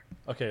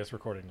Okay, it's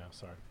recording now.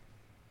 Sorry.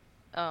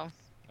 Oh.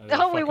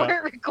 No, we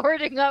weren't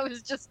recording. I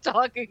was just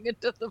talking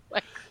into the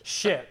mic.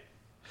 Shit.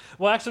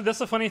 Well, actually, that's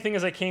the funny thing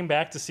is I came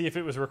back to see if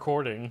it was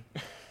recording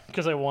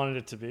because I wanted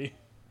it to be.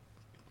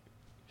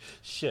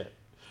 Shit.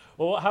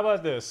 Well, how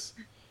about this?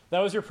 That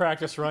was your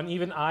practice run.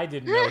 Even I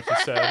didn't know what you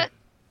said.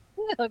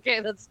 Okay,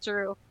 that's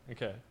true.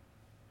 Okay.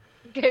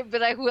 Okay,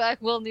 but I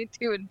will need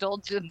to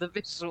indulge in the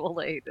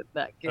visual aid in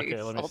that case.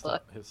 Okay, let me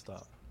stop. Hit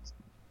stop.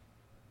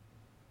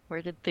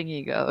 Where did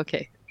thingy go?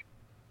 Okay.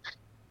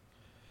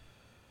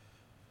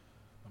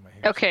 Oh, my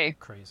hair's Okay.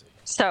 Crazy.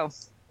 So,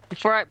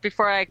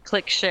 before I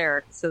click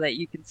share so that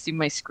you can see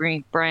my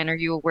screen, Brian, are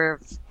you aware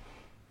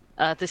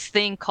of this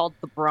thing called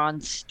the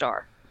Bronze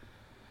Star?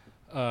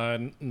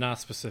 Not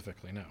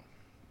specifically, no.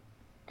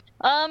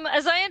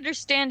 As I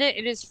understand it,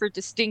 it is for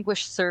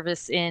distinguished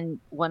service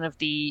in one of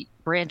the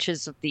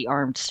branches of the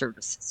armed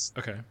services.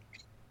 Okay.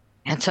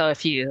 And so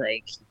if you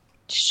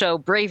show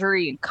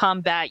bravery in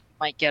combat, you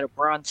might get a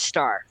Bronze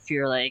Star. If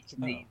you're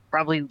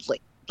probably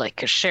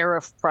like a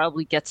sheriff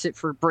probably gets it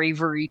for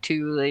bravery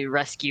to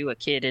rescue a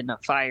kid in a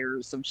fire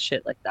or some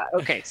shit like that.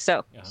 Okay,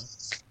 so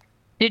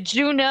Did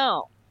you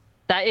know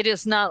that it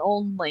is not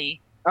only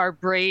our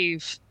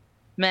brave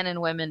men and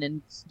women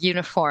in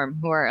uniform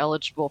who are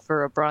eligible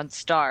for a Bronze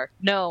Star?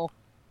 No,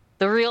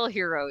 the real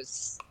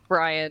heroes,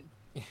 Brian,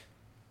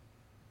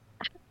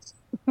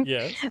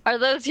 Yes. are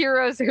those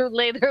heroes who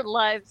lay their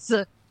lives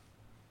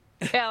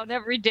down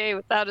every day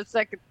without a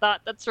second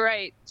thought. That's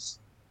right.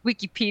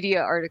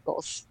 Wikipedia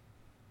articles.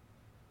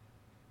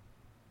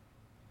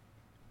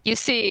 You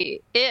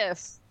see,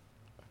 if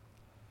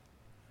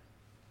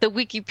the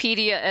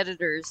Wikipedia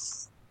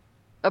editors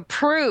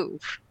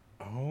approve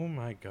Oh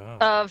my god.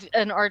 of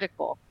an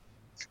article,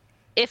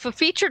 if a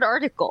featured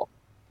article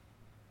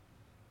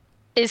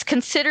is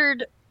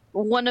considered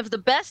one of the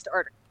best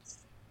articles,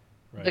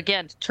 Right.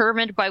 again,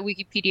 determined by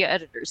Wikipedia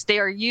editors, they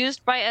are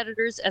used by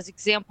editors as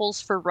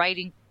examples for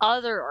writing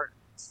other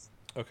articles.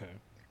 Okay.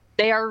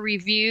 They are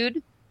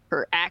reviewed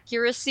for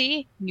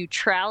accuracy,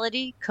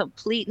 neutrality,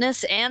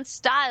 completeness, and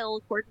style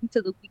according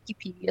to the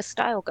Wikipedia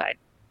Style Guide.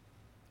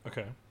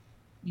 Okay.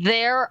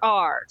 There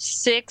are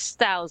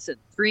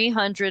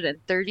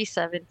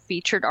 6,337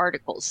 featured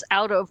articles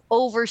out of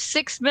over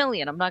 6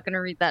 million. I'm not going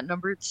to read that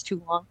number, it's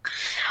too long.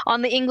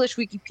 On the English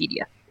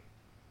Wikipedia.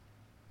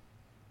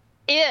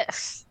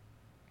 If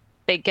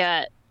they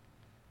get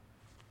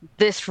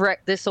this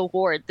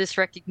award, this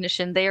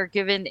recognition, they are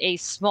given a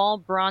small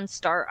Bronze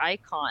Star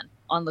icon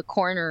on the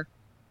corner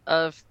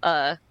of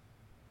the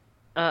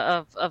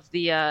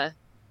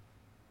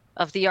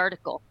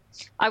article.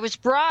 I was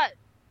brought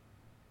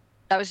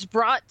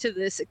to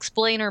this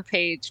explainer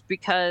page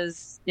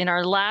because in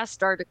our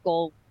last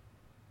article,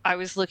 I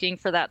was looking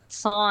for that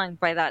song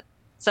by that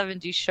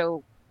 70s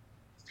show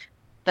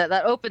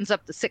that opens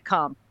up the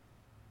sitcom.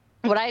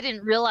 What I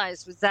didn't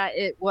realize was that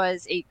it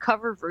was a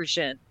cover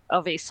version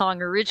of a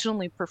song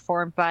originally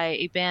performed by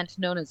a band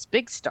known as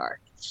Big Star.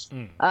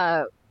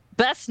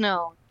 Best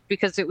known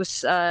because it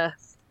was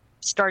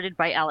started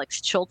by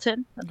Alex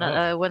Chilton,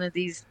 one of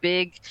these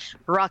big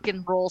rock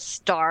and roll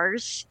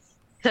stars.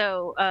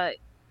 So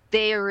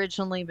they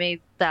originally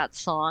made that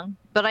song.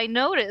 But I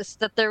noticed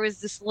that there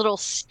was this little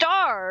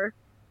star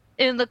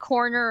in the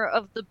corner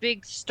of the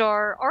Big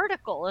Star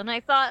article. And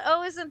I thought,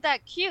 oh, isn't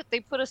that cute? They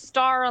put a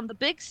star on the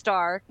Big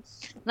Star.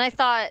 And I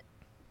thought,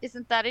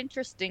 isn't that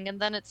interesting? And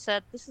then it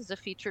said, this is a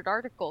featured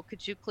article.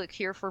 Could you click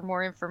here for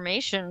more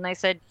information? And I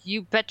said,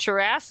 you bet your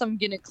ass I'm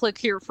going to click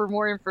here for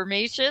more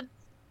information.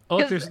 Oh,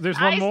 look,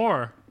 there's one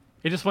more.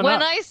 It just went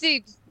up.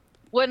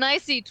 When I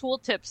see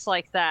tooltips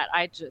like that,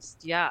 I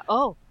just,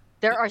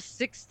 there are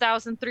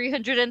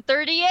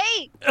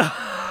 6,338.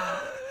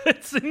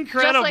 It's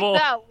incredible. Just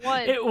like that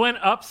one. It went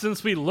up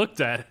since we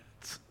looked at it.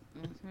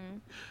 Mm-hmm.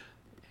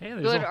 Hey,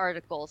 good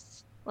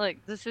articles.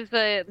 Like this is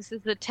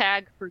the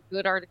tag for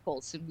good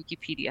articles in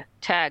Wikipedia.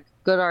 Tag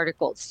good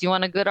articles. You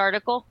want a good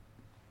article?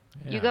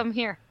 Yeah. You come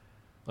here.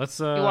 Let's.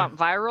 You want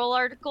viral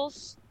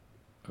articles?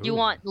 Ooh. You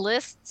want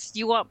lists?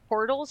 You want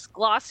portals,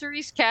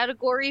 glossaries,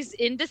 categories,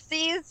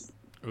 indices?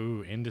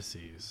 Ooh,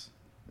 indices.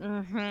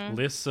 Mm-hmm.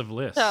 Lists of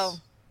lists. So,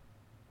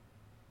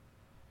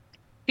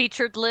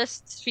 featured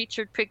lists,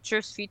 featured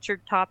pictures,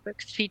 featured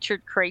topics,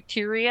 featured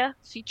criteria,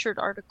 featured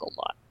article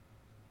lot,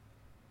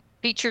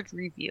 featured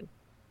review.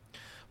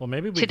 Well,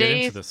 maybe we get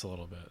into this a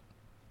little bit.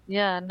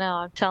 Yeah, no,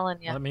 I'm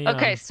telling you.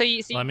 Okay, so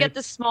you get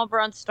this small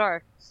Bronze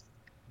Star.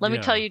 Let me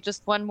tell you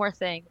just one more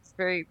thing. It's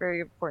very,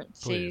 very important.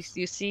 Please. So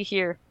you see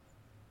here,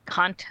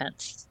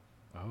 contents.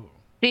 Oh.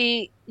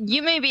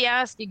 You may be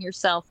asking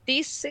yourself,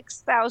 these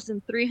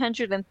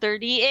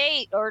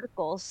 6,338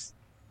 articles,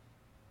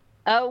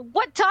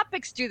 what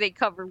topics do they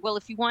cover? Well,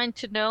 if you wanted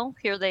to know,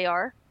 here they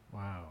are.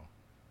 Wow.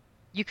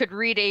 You could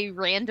read a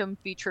random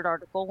featured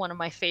article. One of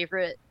my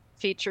favorite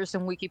features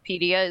in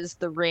Wikipedia is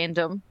the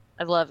random.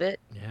 I love it.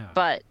 Yeah.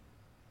 But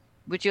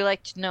would you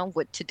like to know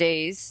what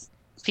today's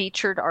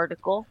featured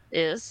article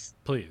is?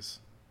 Please.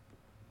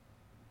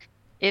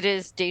 It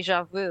is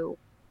Deja Vu,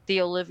 the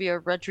Olivia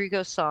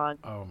Rodrigo song.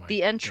 Oh my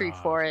the entry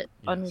God. for it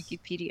on Yes.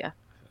 Wikipedia.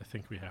 I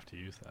think we have to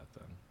use that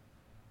then.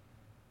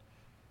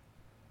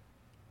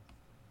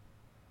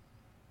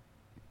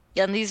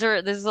 Yeah, and this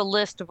is a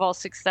list of all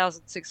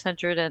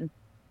 6,600 and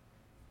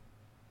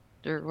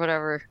or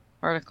whatever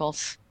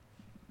articles.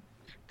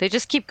 They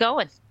just keep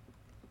going.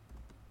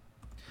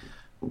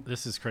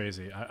 This is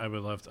crazy. I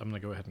would love to, I'm going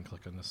to go ahead and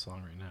click on this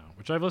song right now,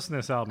 which I've listened to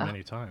this album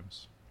many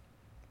times.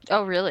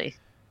 Oh, really?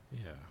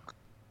 Yeah.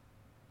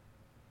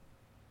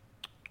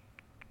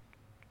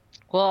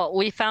 Well,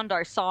 we found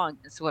our song,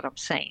 is what I'm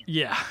saying.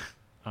 Yeah.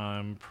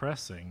 I'm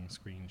pressing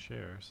screen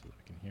share so that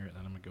I can hear it.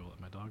 Then I'm going to go let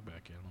my dog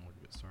back in and we'll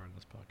get started on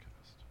this podcast.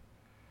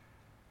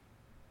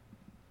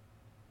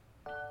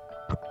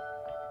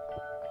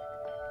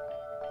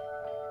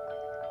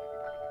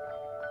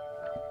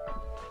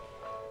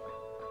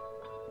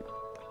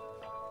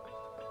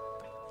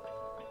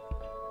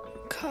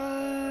 Car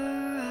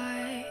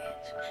ride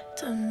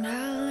to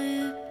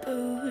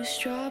Malibu,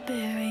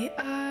 strawberry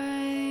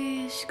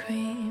ice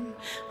cream,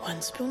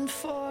 1 spoon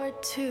for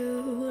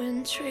 2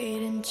 and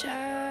trading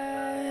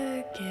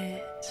jackets,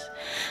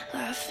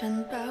 laughing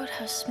about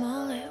how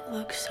small it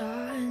looks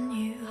on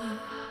you.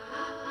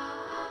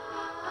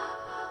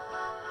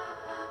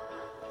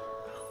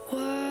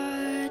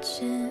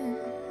 Watching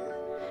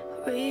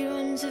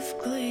reruns of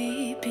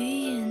Glee,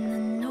 being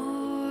annoying,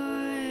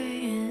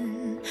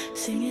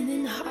 singing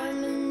in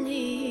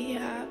harmony.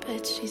 I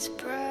bet she's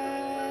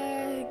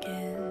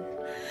bragging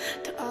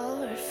to all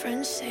her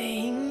friends,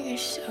 saying you're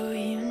so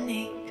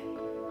unique.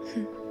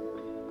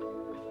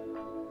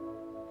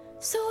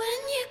 So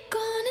when you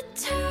gonna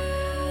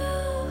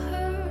tell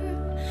her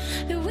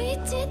that we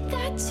did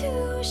that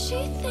too?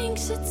 She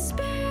thinks it's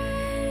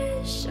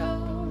special,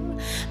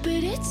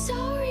 but it's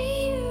all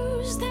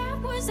reused.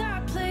 That was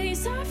our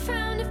place, I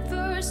found it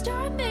first.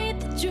 I made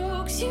the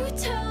jokes you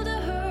tell to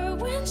her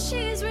when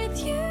she's with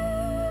you.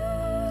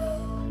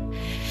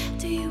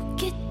 Do you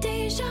get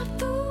deja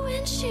vu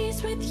when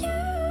she's with you?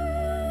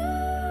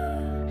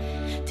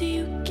 Do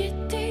you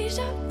get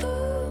deja vu?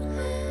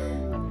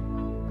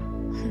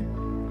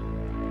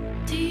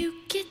 Do you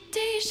get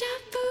deja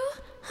vu?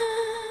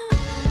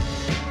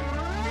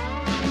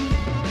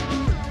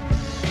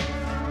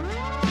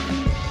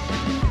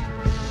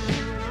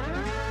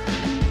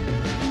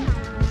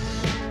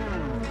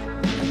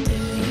 Do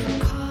you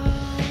call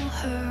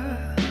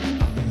her?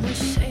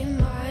 Almost say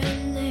my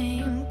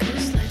name,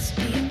 'cause let's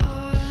be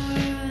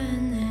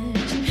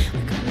honest, we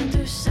kinda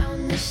do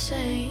sound the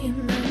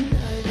same.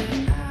 Another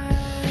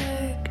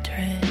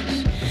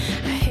actress.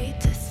 I hate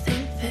to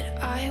think that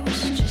I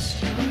was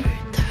just your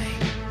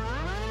type.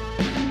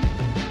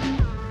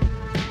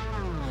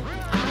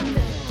 I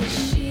bet that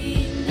she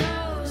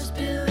knows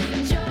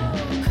Billy Joe,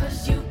 'cause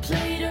you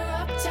played her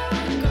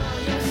uptown girl.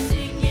 You're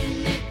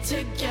singing it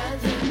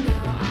together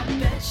now. I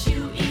bet you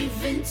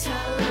even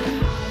tell her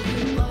how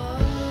you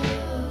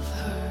love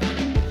her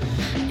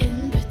in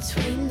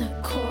between the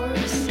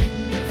chorus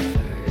and the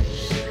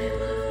verse.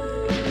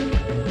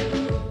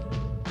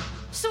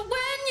 So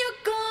when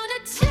you're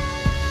gonna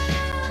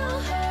tell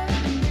her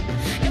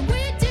and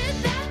we did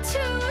that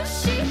too?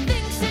 She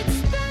thinks it's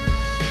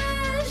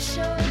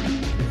special,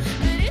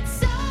 but it's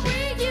all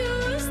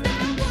reused.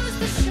 That was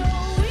the show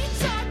we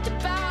talked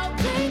about.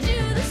 Played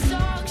you the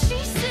song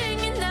she's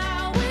singing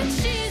now when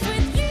she's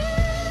with you.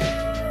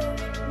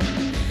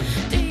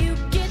 Do you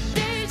get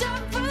deja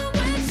vu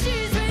when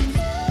she's with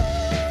you?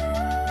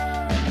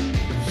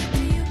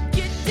 Do you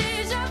get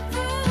deja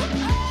vu?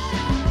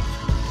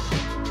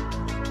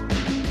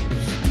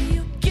 Do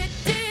you get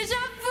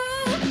deja vu?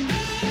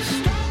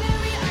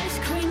 Strawberry ice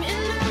cream in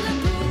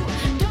Malibu.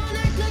 Don't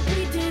act like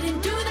we didn't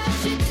do that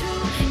shit too.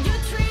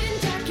 You're trading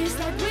jackets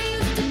like we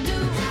used to do.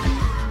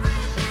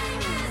 Everything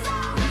is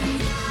all we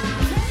do.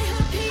 Play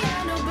her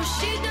piano, but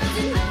she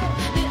doesn't know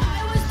that I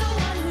was the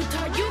one who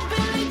taught you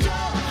Billy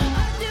Joe.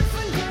 A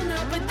different girl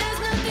now, but there's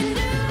nothing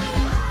new.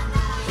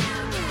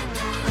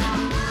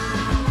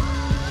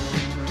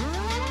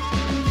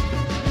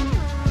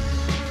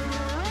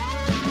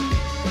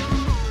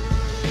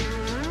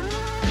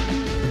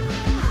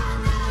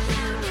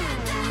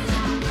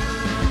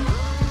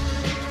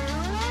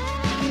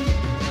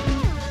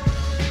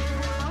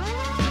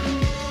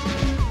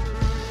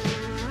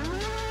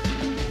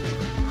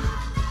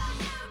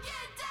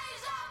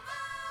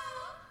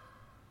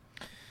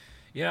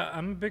 Yeah,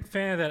 I'm a big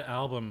fan of that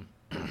album.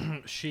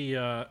 She,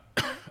 oh,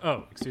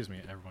 excuse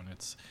me, everyone.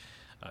 It's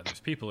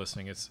there's people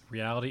listening. It's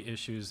Reality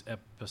Issues,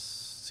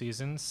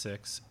 season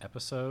 6,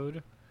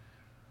 episode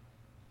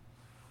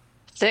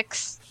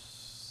 6?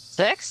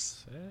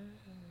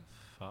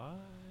 5,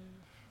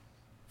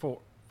 4,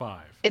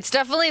 5. It's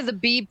definitely the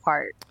B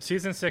part.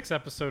 Season 6,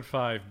 episode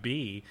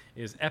 5B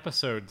is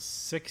episode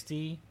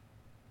 66.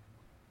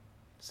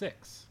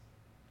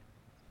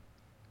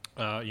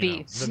 You know,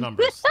 the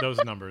numbers,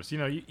 those numbers. You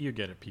know, you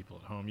get it, people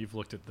at home. You've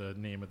looked at the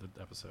name of the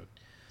episode.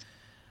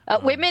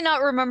 We may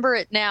not remember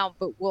it now,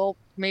 but we'll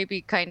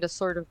maybe kind of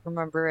sort of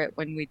remember it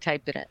when we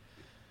type it in.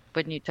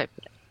 When you type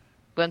it in.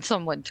 When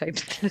someone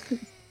types it in.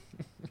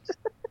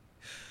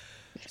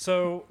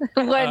 So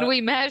when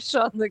we mash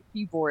on the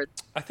keyboard.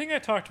 I think I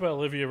talked about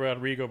Olivia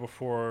Rodrigo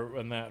before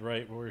on that,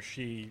 right? Where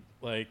she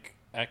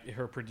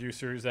her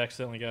producers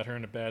accidentally got her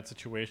in a bad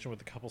situation with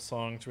a couple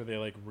songs where they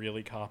like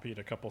really copied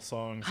a couple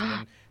songs and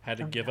then had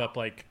to give up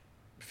like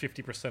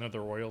 50% of the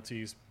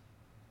royalties.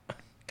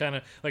 Kind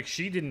of like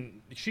she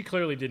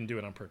clearly didn't do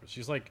it on purpose.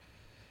 She's like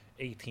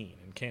 18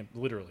 and can't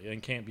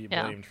be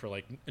blamed for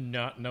like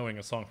not knowing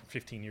a song from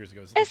 15 years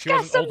ago. It's She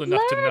wasn't old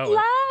enough to know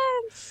it.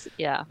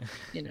 Yeah,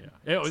 you know.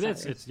 Yeah,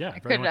 it's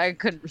I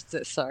couldn't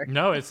resist. Sorry.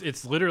 No,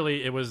 it's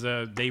literally it was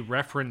they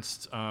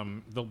referenced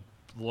the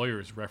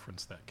lawyers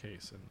referenced that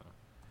case in the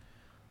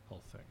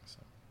whole thing. So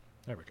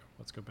there we go.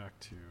 Let's go back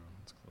to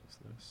let's close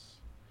this.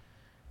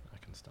 I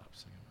can stop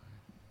singing.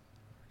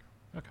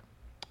 There we go. Okay,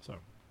 so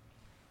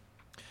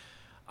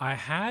I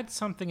had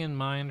something in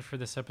mind for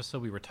this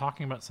episode. We were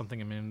talking about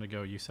something a minute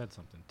ago. You said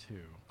something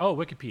too. Oh,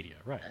 Wikipedia,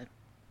 right?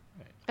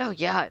 Oh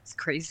yeah, it's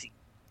crazy.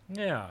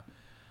 Yeah.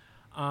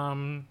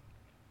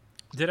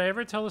 Did I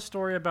ever tell a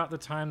story about the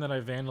time that I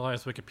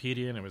vandalized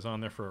Wikipedia and it was on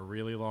there for a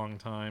really long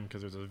time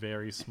because it was a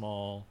very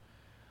small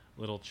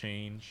little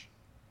change?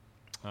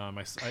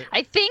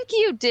 I think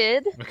you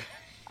did. Okay.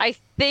 I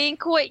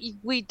think what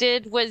we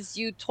did was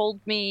you told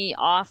me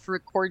off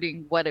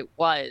recording what it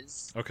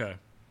was. Okay.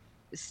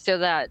 So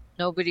that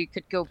nobody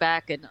could go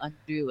back and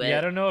undo it. Yeah,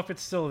 I don't know if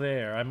it's still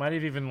there. I might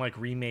have even like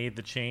remade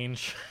the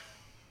change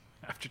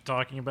after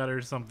talking about it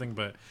or something,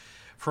 but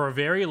for a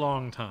very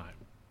long time,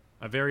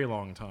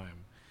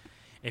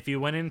 if you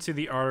went into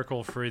the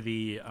article for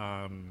the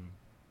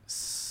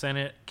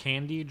Senate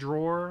candy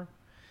drawer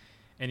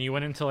and you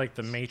went into like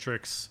the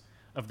matrix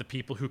of the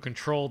people who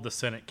controlled the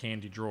Senate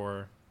candy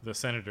drawer, the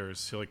senators,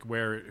 so like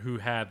who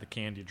had the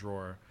candy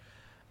drawer,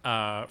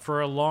 for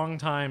a long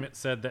time it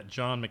said that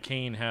John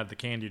McCain had the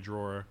candy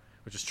drawer,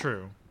 which is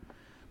true.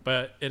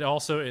 But it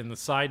also, in the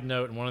side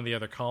note in one of the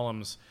other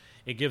columns,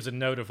 it gives a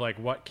note of like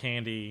what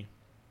candy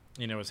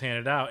was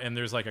handed out, and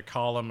there's like a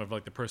column of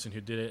like the person who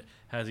did it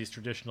has these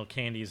traditional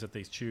candies that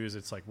they choose.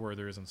 It's like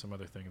Werther's and some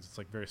other things. It's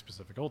like very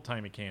specific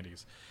old-timey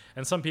candies,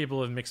 and some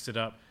people have mixed it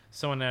up.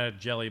 Someone added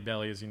Jelly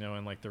Bellies,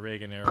 in like the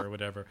Reagan era or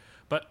whatever.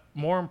 But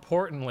more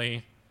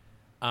importantly,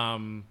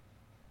 there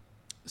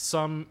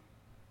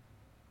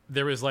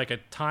was like a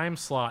time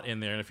slot in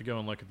there, and if you go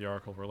and look at the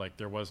article where like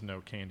there was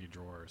no candy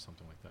drawer or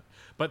something like that,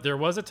 but there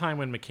was a time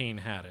when McCain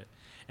had it,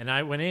 and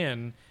I went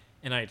in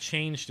and I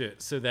changed it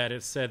so that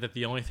it said that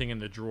the only thing in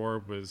the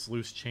drawer was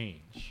loose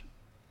change,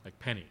 like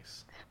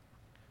pennies.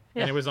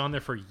 Yeah. And it was on there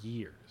for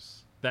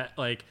years. That,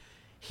 like,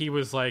 he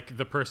was, like,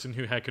 the person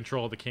who had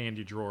control of the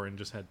candy drawer and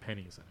just had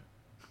pennies in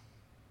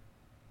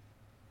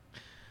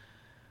it.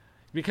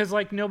 Because,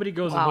 like, nobody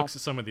goes and looks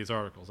at some of these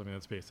articles. I mean,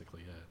 that's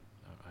basically it,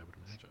 I would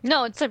imagine.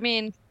 No,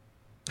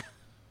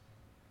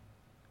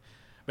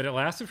 But it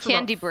lasted for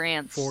candy about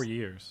brands. 4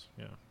 years,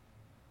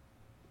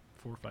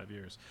 4 or 5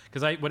 years.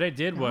 Because what I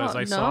did was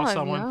I saw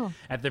someone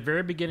at the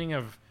very beginning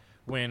of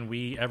when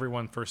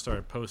everyone first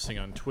started posting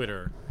on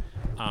Twitter.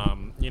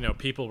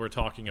 People were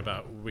talking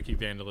about wiki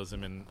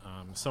vandalism, and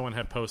someone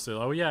had posted,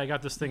 "Oh yeah, I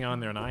got this thing on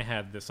there, and I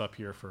had this up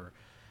here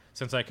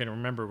since I can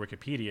remember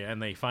Wikipedia."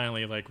 And they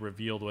finally like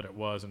revealed what it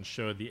was and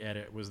showed the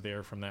edit was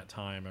there from that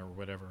time or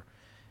whatever,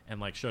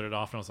 and like showed it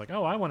off. And I was like,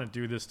 "Oh, I want to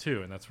do this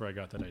too." And that's where I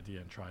got that idea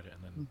and tried it.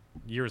 And then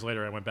years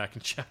later, I went back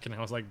and checked, and I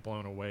was like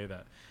blown away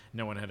that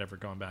no one had ever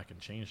gone back and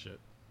changed it.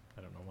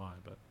 I don't know why,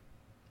 but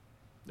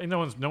no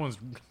one's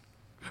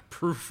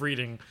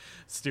proofreading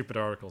stupid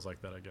articles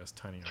like that, I guess,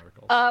 tiny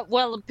articles.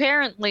 Well,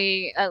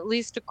 apparently, at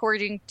least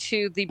according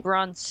to the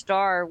Bronze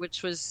Star,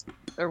 which was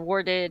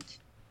awarded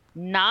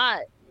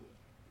not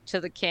to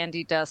the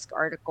Candy Desk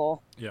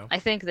article. Yeah. I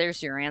think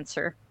there's your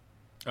answer.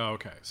 Oh,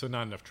 okay. So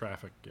not enough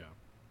traffic, yeah.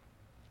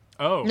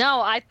 Oh.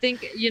 No, I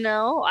think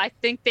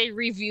they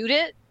reviewed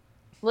it,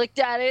 looked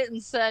at it,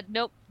 and said,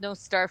 nope, no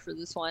star for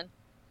this one.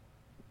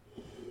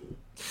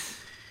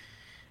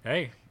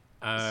 Hey.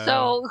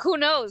 So who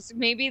knows?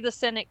 Maybe the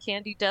Senate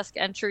Candy Desk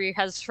entry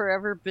has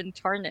forever been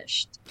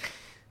tarnished.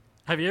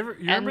 Have you ever?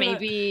 And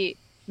maybe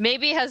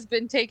has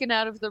been taken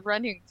out of the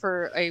running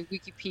for a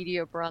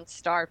Wikipedia Bronze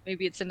Star.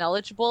 Maybe it's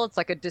ineligible. It's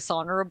like a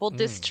dishonorable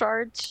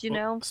discharge.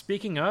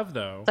 Speaking of,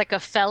 though, it's like a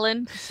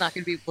felon. It's not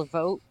going to be able to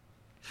vote.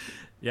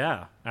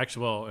 Yeah,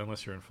 actually, well,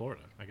 unless you're in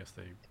Florida, I guess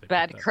they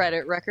bad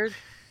credit record.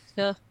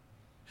 Yeah.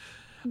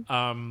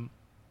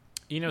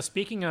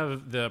 Speaking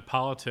of the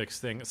politics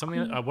thing,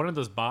 one of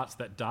those bots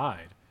that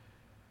died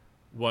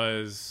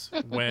was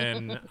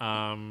when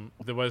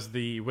there was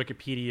the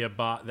Wikipedia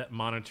bot that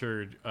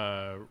monitored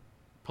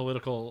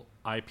political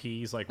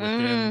IPs like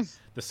within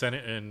the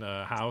Senate and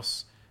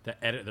House that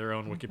edit their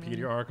own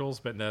Wikipedia articles,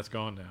 but that's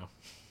gone now.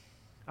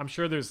 I'm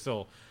sure there's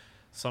still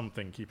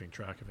something keeping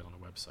track of it on a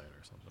website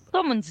or something.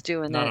 Someone's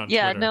doing it.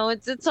 Yeah, Twitter. No,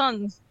 it's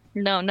on.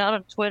 No, not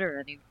on Twitter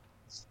anymore.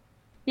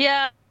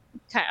 Yeah,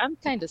 I'm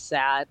kind of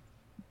sad.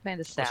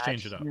 Let's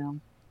change it up.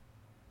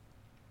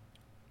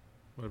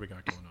 What have we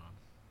got going on?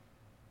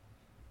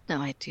 No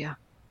idea.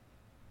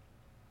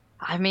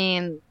 I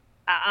mean,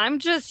 I'm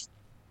just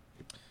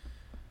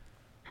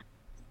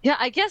Yeah,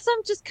 I guess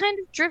I'm just kind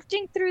of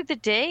drifting through the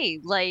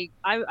day. Like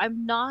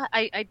I'm not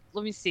I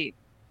let me see.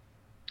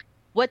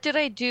 What did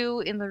I do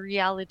in the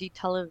reality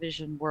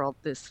television world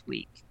this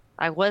week?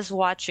 I was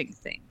watching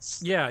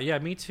things. Yeah, yeah,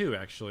 me too,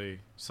 actually.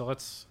 So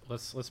let's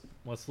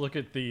look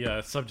at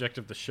the subject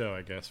of the show,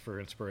 I guess, for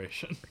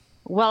inspiration.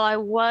 Well, I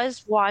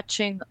was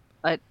watching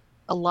a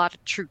a lot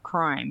of true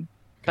crime,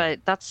 Okay.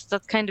 but that's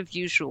kind of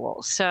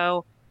usual.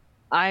 So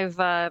I've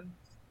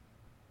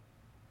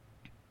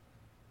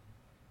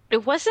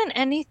it wasn't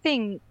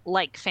anything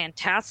like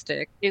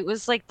fantastic. It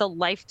was like the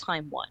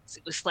Lifetime ones.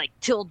 It was like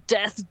till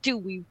death do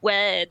we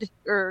wed,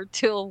 or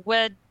till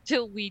wed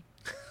till we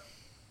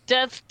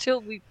death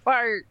till we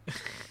part.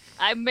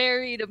 I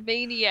married a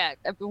maniac.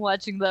 I've been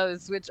watching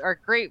those, which are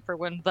great for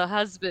when the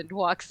husband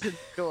walks in the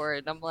door,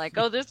 and I'm like,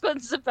 oh, this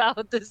one's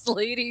about this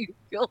lady who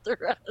killed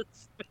her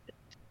husband,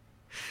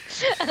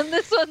 and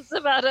this one's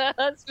about a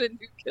husband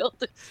who killed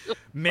his wife.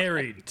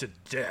 Married to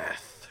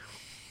death.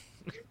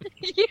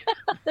 Yeah,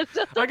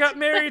 I got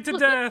married to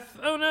death.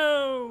 Oh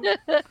no.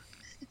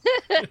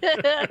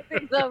 I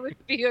think that would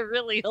be a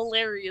really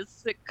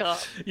hilarious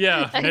sitcom.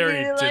 Yeah, I'd be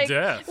married to like,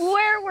 death.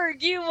 where were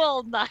you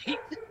all night?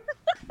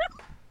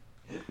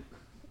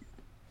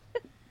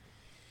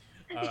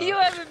 You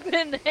haven't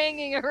been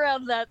hanging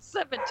around that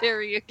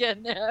cemetery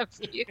again, have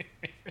you?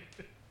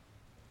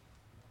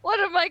 What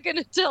am I going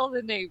to tell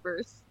the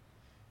neighbors?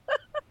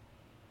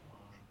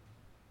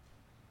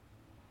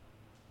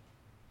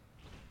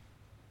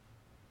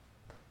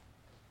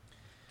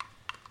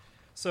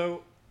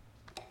 So,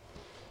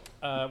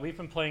 we've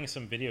been playing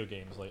some video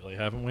games lately,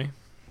 haven't we?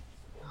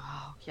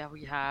 Oh, yeah,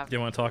 we have. Do you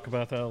want to talk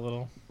about that a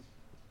little?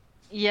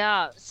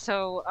 Yeah,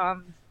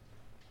 so,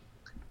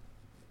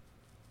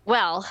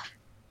 well,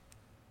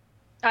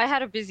 I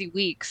had a busy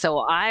week, so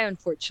I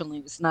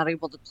unfortunately was not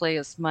able to play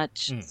as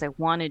much as I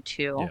wanted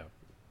to.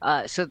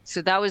 Yeah. So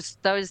that was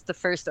the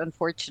first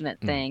unfortunate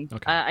thing.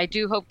 okay. I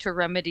do hope to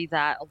remedy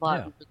that a lot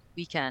Yeah. over the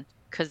weekend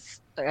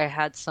because I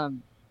had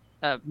some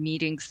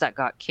meetings that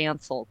got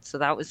canceled, so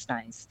that was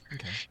nice.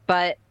 Okay.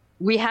 But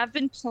we have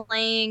been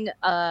playing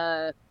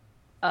oh,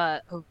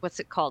 what's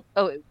it called?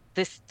 Oh,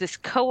 this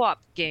co-op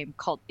game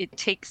called It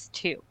Takes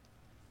Two.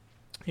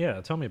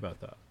 Yeah, tell me about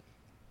that.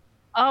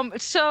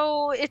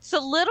 So it's a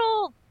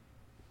little.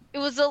 It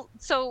was a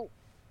so.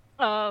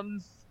 So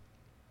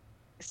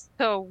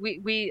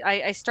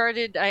I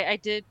started. I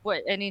did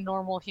what any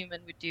normal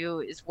human would do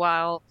is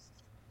while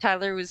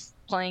Tyler was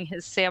playing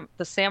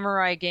the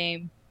samurai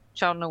game,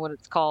 which I don't know what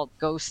it's called,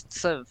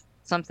 Ghosts of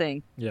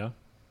something. Yeah.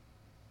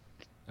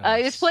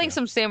 He was playing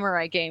some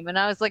samurai game, and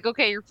I was like,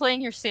 okay, you're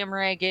playing your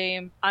samurai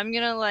game. I'm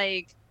gonna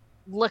like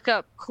look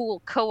up cool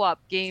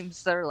co-op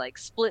games that are like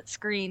split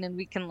screen and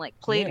we can like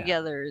play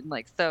together, and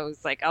like so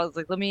it's like I was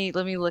like, let me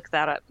look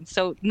that up. And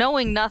so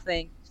knowing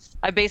nothing,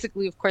 I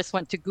basically of course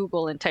went to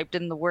Google and typed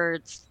in the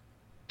words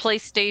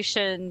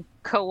PlayStation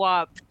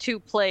co-op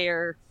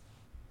 2-player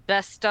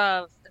best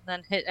of, and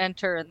then hit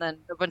enter, and then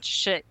a bunch of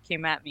shit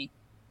came at me.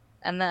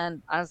 And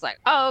then I was like,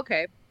 oh,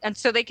 okay. And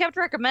so they kept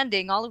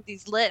recommending all of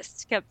these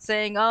lists, kept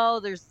saying, oh,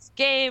 there's this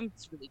game.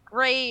 It's really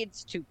great.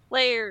 It's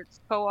 2-player. It's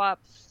co-op.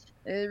 It's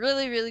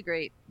really, really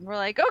great. And we're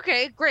like,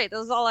 okay, great. That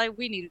was all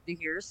we needed to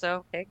hear.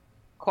 So, okay,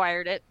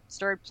 acquired it,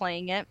 started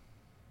playing it.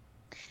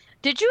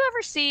 Did you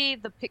ever see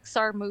the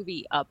Pixar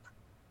movie Up?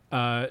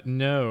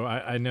 No,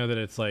 I know that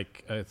it's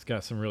like it's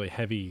got some really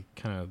heavy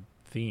kind of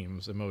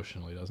themes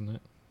emotionally, doesn't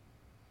it?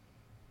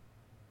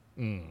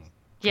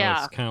 Yeah.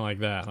 Oh, it's kind of like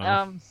that.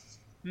 Huh?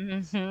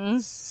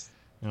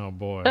 Mm-hmm. Oh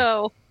boy.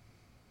 Oh,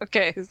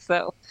 okay.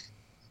 So,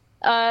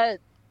 let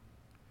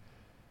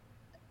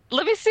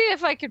me see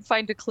if I can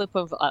find a clip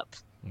of Up.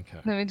 Okay.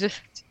 Let me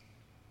just.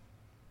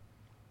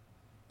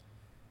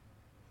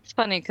 It's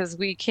funny because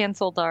we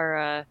canceled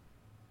our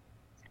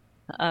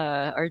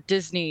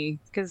Disney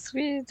because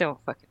we don't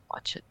fucking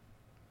watch it.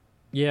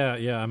 Yeah.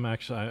 I'm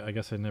actually. I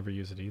guess I never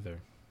use it either.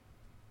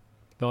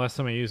 The last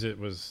time I used it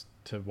was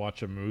to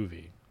watch a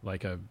movie,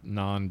 like a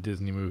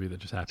non-Disney movie that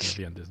just happened to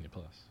be on Disney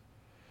Plus.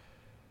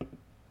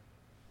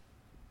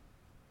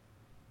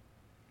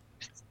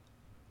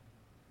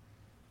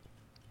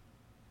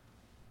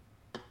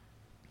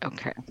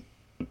 Okay.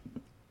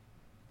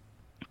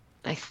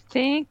 I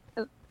think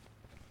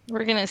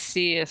we're gonna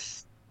see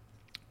if.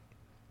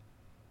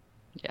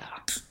 Yeah.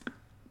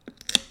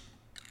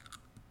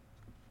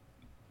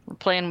 We're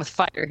playing with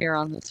fire here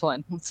on this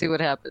one. Let's see what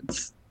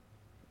happens.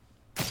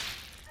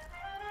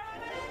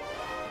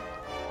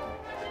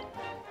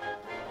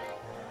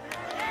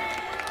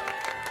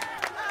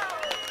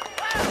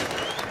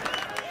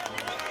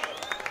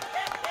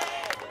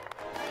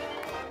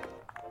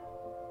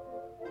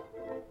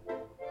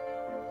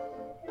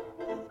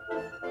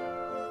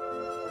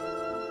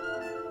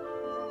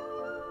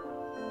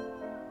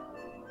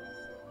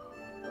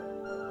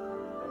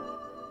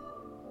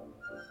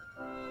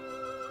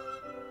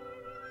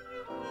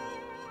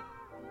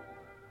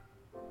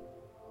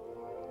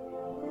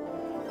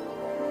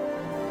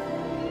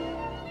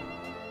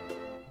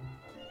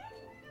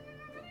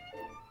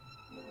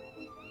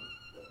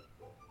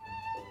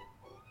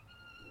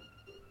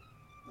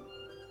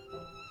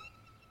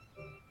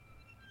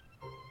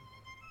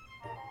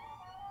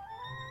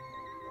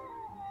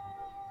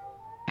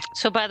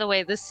 So, by the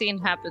way, this scene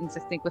happens,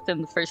 I think,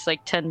 within the first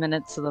like 10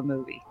 minutes of the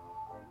movie.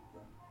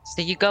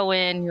 So you go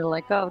in, you're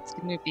like, oh, it's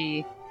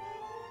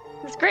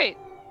great.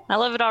 I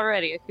love it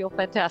already. I feel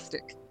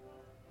fantastic.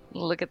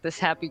 Look at this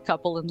happy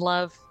couple in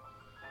love.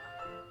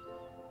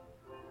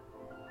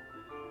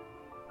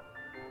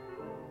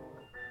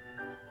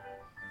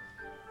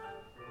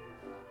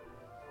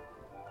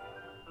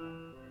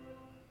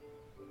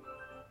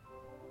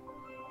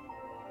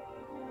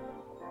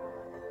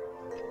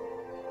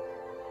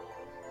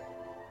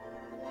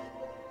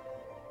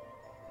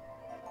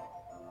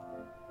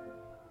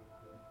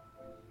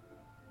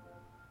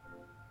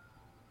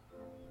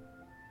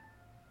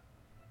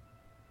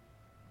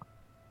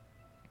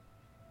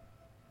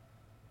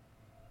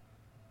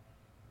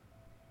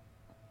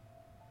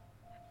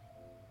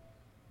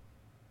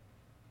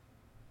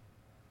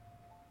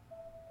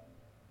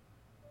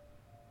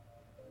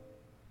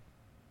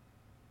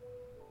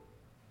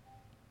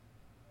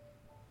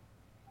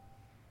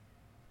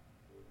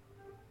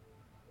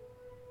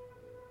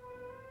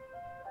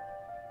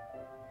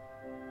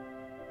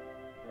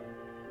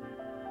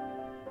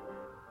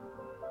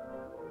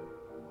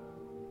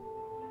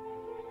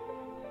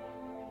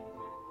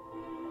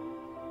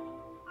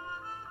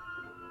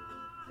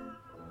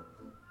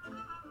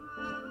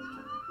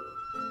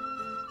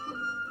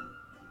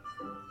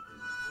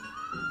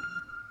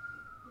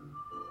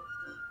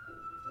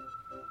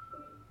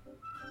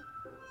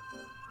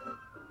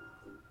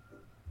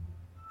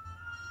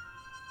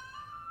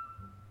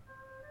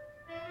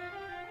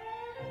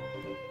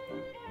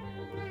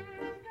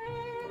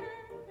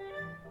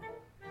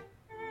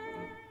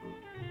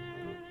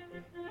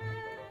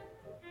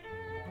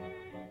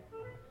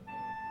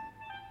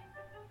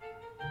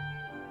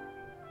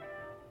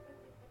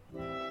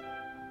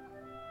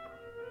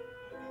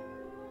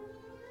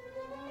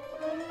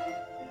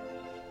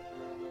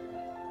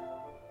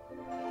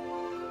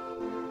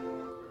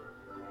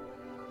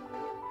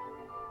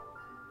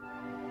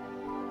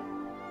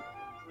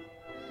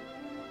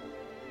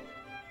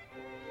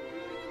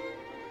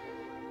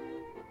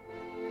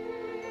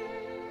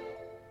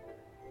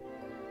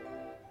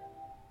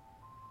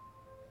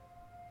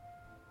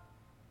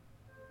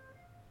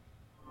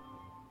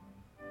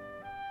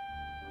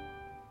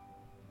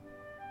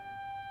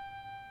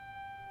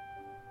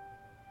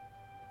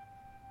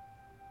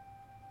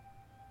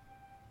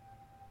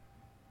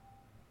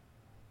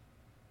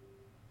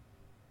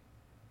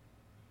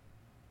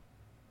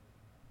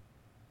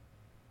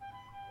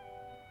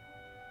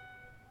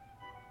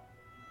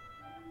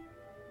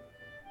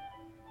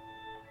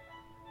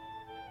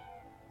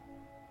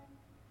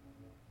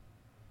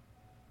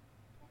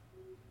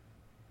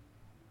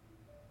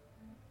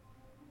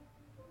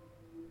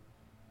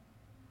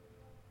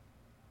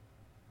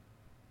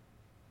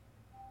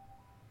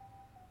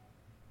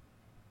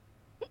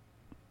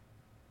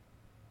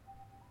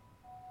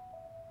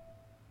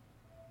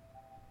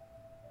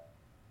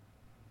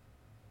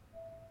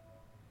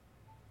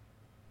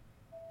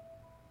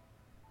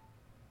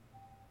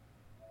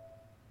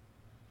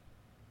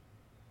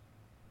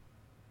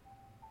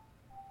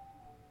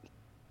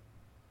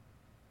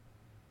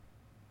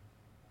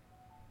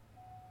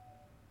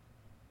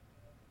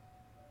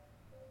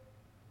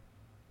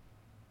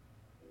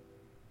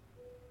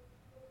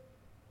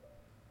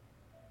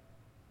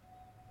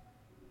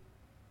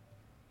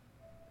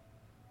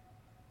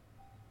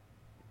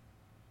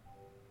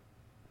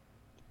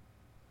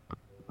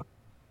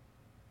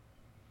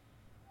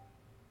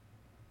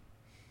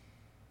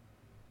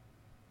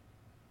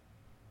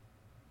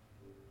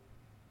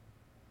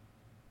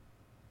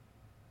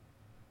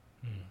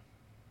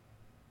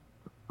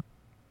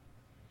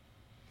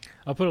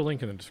 I'll put a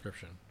link in the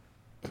description.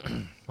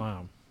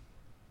 Wow.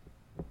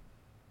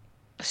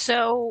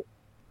 So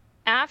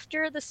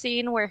after the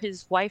scene where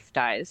his wife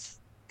dies,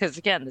 because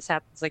again, this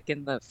happens like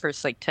in the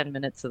first like 10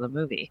 minutes of the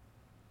movie,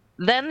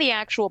 then the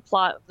actual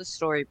plot of the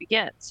story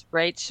begins,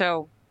 right?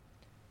 So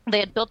they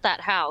had built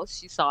that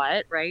house, you saw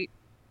it, right?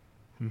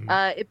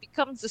 It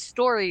becomes a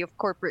story of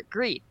corporate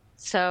greed.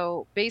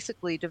 So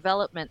basically,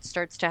 development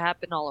starts to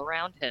happen all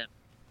around him,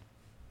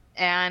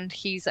 and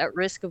he's at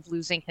risk of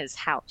losing his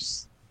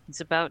house. He's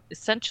about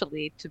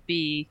essentially to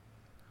be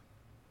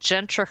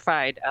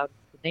gentrified out of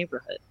the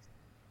neighborhood.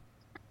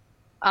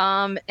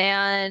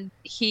 And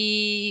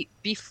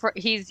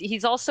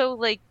he's also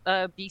like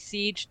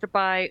besieged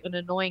by an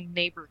annoying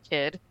neighbor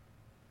kid.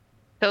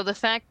 So the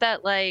fact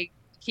that like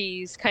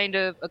he's kind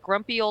of a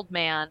grumpy old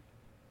man,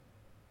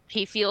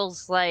 he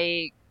feels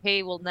like,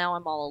 hey, well now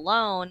I'm all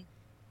alone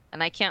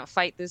and I can't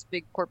fight this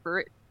big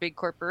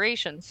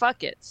corporation.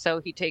 Fuck it.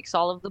 So he takes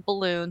all of the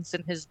balloons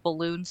in his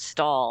balloon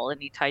stall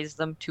and he ties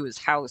them to his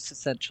house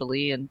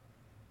essentially, and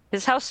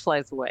his house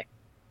flies away.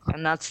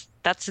 And that's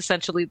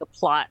essentially the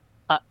plot.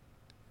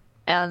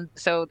 And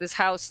so this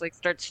house like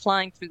starts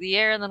flying through the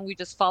air, and then we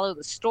just follow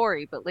the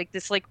story. But like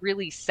this like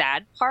really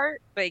sad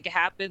part like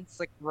happens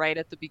like right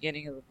at the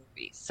beginning of the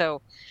movie.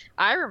 So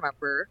I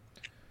remember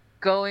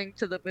going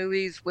to the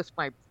movies with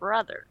my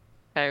brother,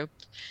 Okay.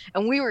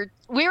 And we were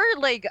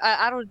like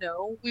I don't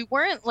know, we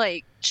weren't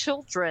like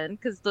children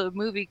because the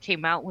movie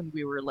came out when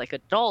we were like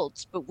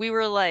adults, but we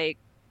were like,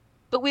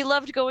 but we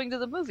loved going to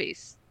the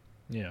movies.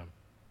 Yeah.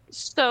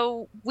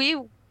 So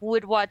we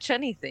would watch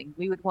anything.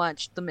 We would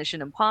watch the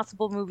Mission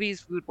Impossible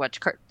movies. We would watch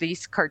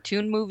these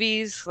cartoon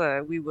movies.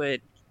 We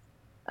would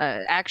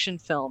action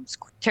films,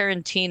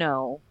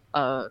 Tarantino,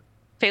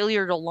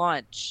 Failure to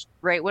Launch,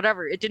 right?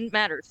 Whatever. It didn't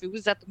matter if it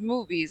was at the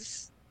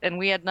movies and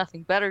we had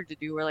nothing better to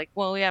do. We're like,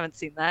 well, we haven't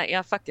seen that.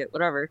 Yeah, fuck it,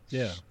 whatever.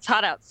 Yeah. It's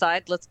hot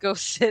outside. Let's go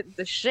sit in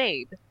the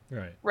shade,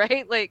 Right.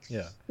 right? Like,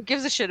 Yeah. who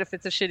gives a shit if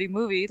it's a shitty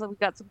movie? Like, we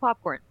got some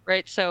popcorn,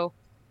 right? So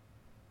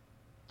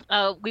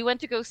we went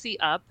to go see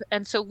Up,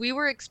 and so we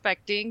were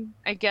expecting,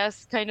 I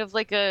guess, kind of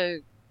like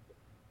I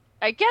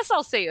guess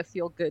I'll say a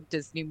feel-good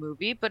Disney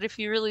movie, but if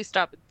you really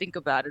stop and think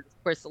about it,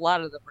 of course, a lot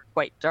of them are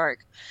quite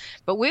dark.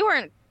 But we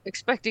weren't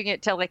expecting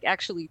it to like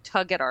actually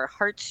tug at our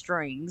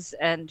heartstrings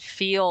and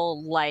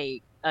feel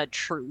like a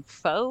true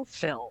faux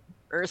film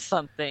or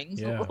something.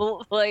 Yeah.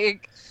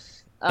 Like,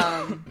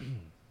 um,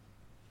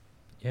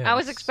 Yeah. I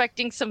was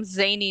expecting some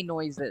zany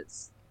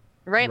noises,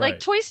 right? Like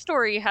Right. Toy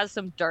Story has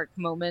some dark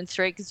moments,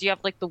 right? Because you have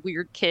like the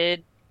weird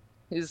kid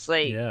who's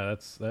like Yeah,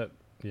 that's that.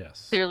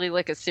 Yes. clearly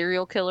like a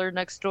serial killer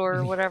next door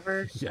or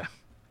whatever. Yeah.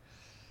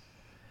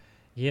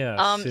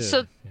 Yeah. Sid.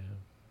 So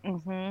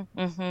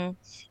Yeah.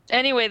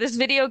 Anyway, this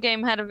video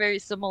game had a very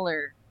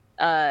similar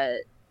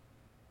cinematic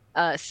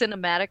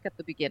at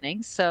the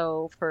beginning.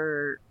 So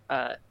for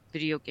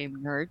video game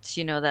nerds,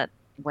 you know that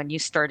when you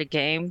start a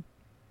game,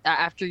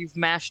 after you've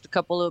mashed a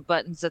couple of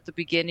buttons at the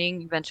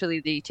beginning, eventually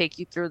they take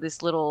you through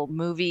this little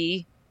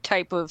movie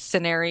type of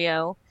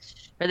scenario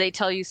where they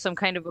tell you some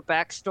kind of a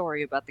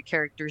backstory about the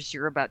characters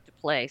you're about to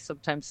play.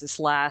 Sometimes this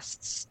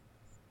lasts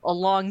a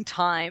long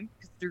time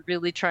because they're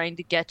really trying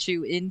to get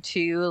you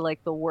into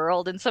like the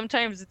world, and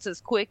sometimes it's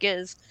as quick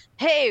as,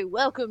 "Hey,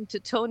 welcome to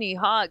Tony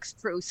Hawk's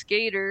Pro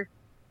Skater.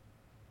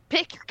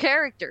 Pick your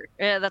character."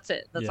 Yeah, that's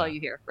it. That's all Yeah. you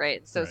hear,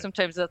 right? So Right.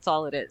 sometimes that's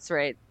all it is,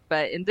 right?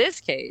 But in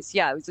this case,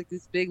 yeah, it was like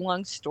this big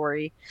long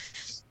story,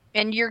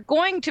 and you're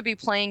going to be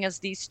playing as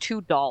these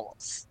two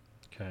dolls,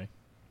 Okay.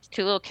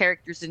 two little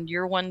characters, and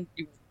you're one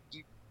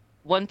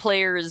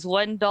player is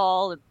one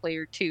doll and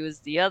player two is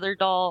the other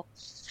doll.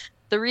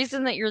 The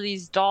reason that you're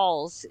these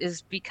dolls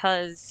is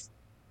because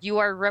you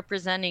are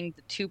representing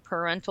the two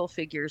parental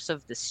figures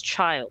of this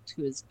child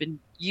who has been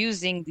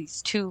using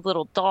these two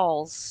little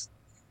dolls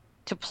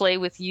to play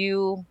with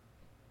you,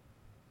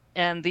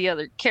 and the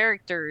other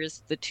character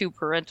is the two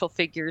parental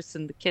figures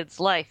in the kid's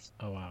life.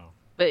 Oh wow.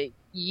 But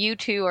you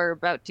two are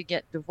about to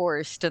get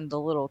divorced, and the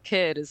little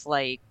kid is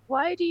like,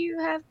 "Why do you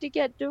have to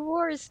get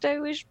divorced? I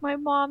wish my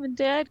mom and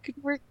dad could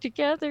work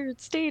together and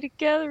stay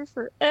together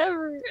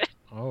forever."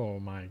 Oh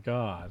my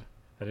God.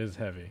 That is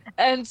heavy.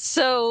 And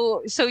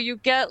so you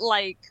get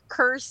like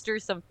cursed or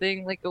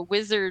something, like a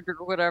wizard or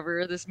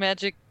whatever. This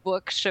magic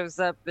book shows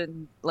up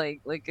and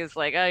like is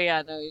like, "Oh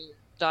yeah, no, your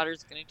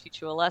daughter's gonna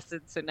teach you a lesson."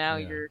 So now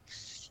Yeah. you're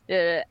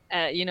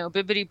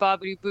bibbity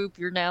bobbity boop,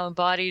 you're now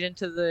embodied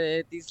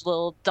into these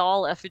little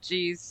doll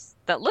effigies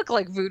that look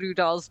like voodoo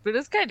dolls, but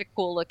it's kind of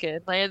cool looking.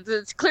 Like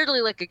it's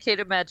clearly like a kid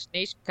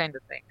imagination kind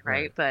of thing,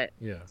 right? Right. But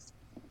Yeah.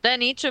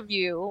 then each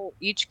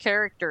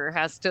character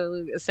has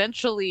to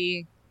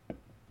essentially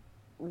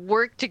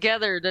work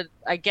together to,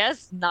 I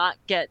guess, not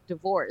get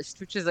divorced,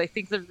 which is, I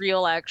think, the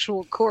real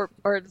actual core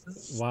part of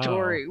the Wow.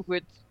 story,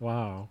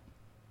 Wow.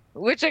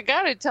 which I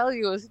gotta tell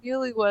you, as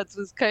newlyweds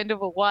was kind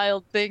of a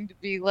wild thing to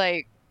be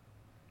like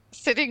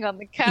sitting on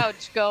the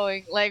couch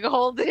going, like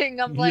holding,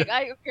 I'm like,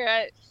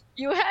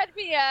 you had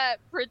me at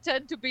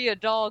pretend to be a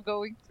doll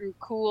going through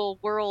cool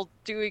world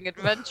doing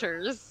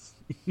adventures.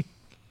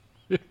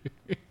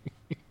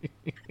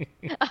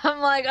 I'm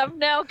like, I'm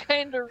now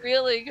kind of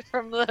reeling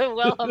from the,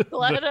 well, I'm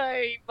glad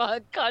I'm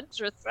on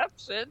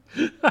contraception.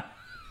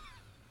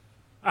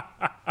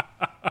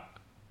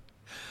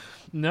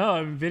 No,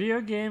 I mean, video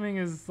gaming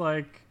is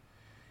like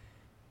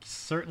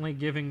certainly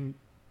giving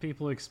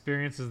people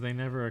experiences they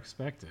never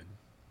expected.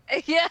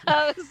 Yeah,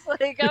 I was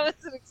like, I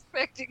wasn't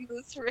expecting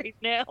this right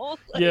now.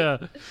 Like, Yeah.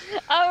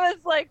 I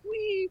was like,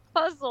 we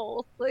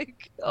puzzle.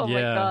 Like, oh my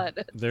Yeah.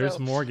 God. There's So-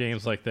 more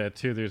games like that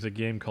too. There's a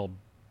game called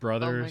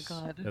Brothers.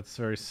 God. That's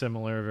very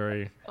similar,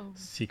 very Oh.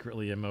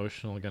 secretly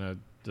emotional, gonna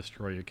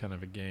destroy you kind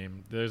of a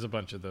game. There's a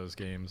bunch of those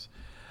games.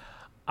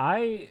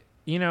 There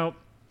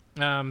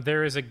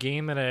is a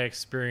game that I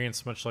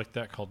experienced much like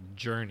that called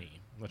Journey,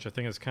 which I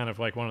think is kind of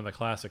like one of the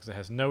classics. It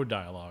has no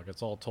dialogue.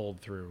 It's all told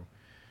through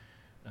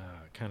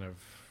kind of,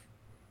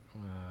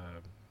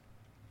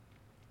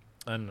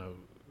 I don't know,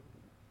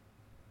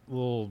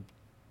 little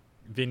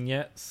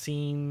vignette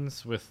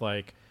scenes with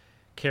like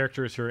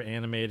characters who are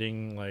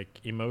animating like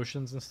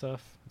emotions and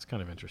stuff. It's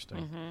kind of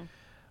interesting.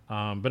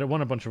 But it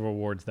won a bunch of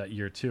awards that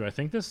year too. I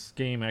think this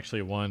game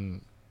actually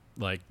won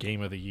like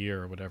Game of the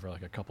Year or whatever,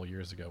 like a couple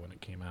years ago when it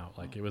came out.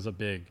 Like it was a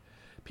big,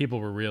 people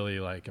were really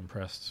like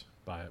impressed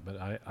by it. But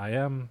I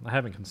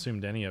haven't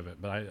consumed any of it,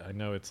 but I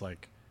know it's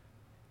like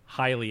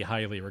highly,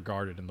 highly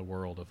regarded in the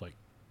world of like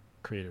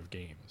creative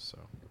games. So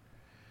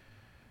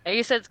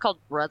You said it's called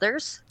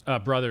Brothers?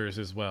 Brothers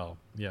as well.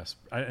 Yes,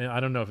 I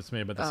don't know if it's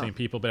made by the Oh. same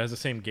people, but it has the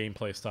same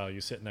gameplay style.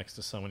 You sit next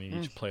to someone, and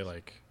you each play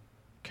like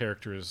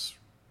characters,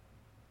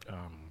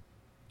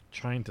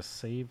 trying to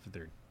save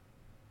their.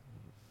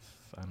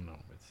 I don't know.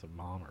 It's a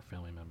mom or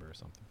family member or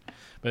something,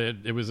 but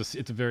it's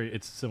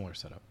a similar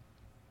setup.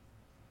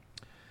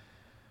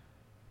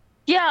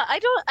 Yeah, I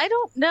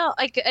don't know.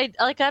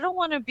 I don't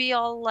want to be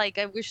all like,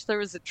 I wish there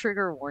was a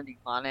trigger warning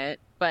on it,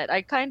 but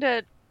I kind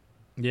of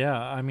Yeah,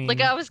 I like,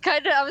 mean, I was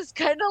kind of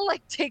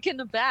like taken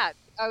aback.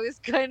 I was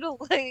kind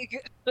of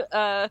like,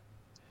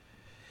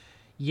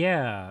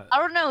 yeah, I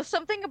don't know,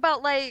 something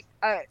about like,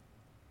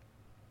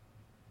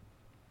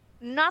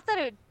 not that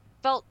it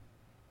felt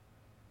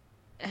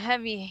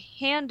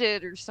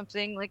heavy-handed or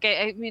something. Like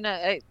I mean,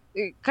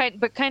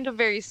 but kind of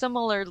very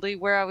similarly,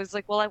 where I was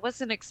like, well, I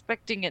wasn't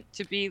expecting it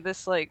to be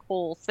this like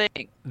whole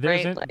thing,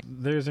 right? Like,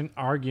 there's an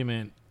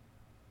argument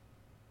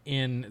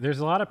there's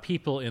a lot of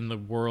people in the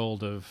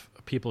world of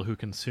people who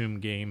consume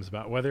games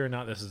about whether or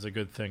not this is a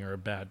good thing or a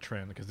bad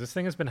trend, because this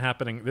has been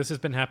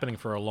happening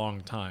for a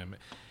long time.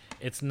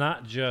 It's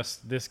not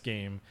just this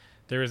game.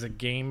 There is a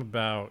game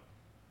about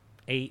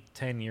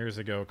 8-10 years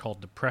ago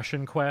called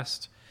Depression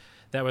Quest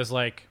that was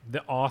like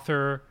the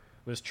author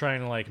was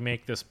trying to like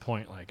make this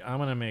point, like, I'm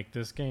gonna make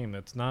this game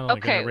that's not only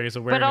okay, gonna raise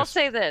awareness. but I'll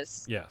say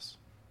this. Yes.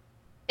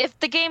 If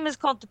the game is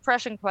called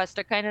Depression Quest,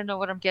 I kind of know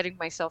what I'm getting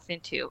myself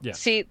into. Yes.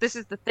 See, this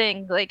is the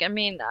thing. Like, I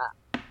mean,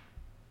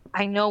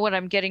 I know what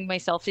I'm getting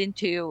myself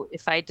into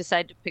if I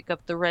decide to pick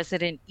up the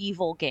Resident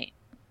Evil game.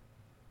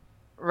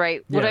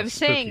 Right? What Yeah, I'm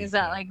saying spooky. is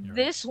that, Yeah, like, you're right.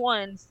 this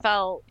one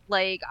felt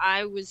like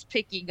I was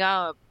picking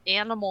up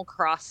Animal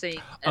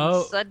Crossing and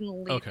Oh,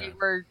 suddenly okay. they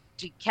were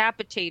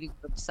decapitating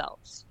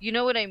themselves. You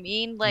know what I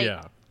mean? Like,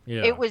 yeah.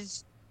 it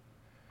was.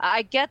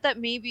 I get that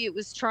maybe it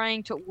was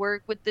trying to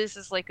work with this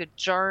as like a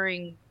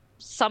jarring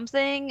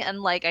something,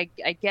 and like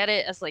I get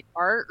it as like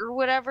art or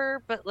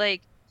whatever, but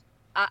like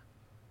I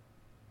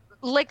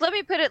like, let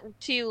me put it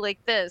to you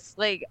like this.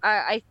 Like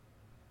I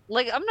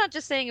like, I'm not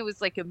just saying it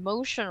was like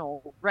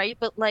emotional, right?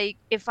 But like,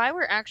 if I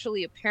were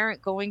actually a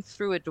parent going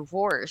through a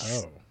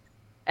divorce Oh,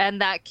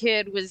 and that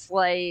kid was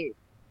like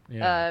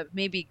yeah.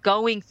 maybe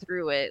going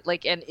through it,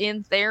 like, and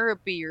in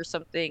therapy or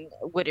something,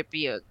 would it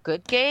be a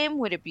good game?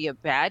 Would it be a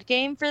bad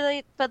game for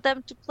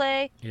them to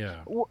play? Yeah.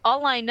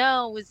 All I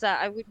know is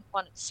that I wouldn't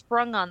want it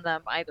sprung on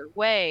them either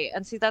way.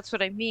 And see, that's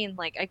what I mean.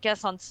 Like, I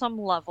guess on some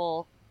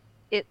level,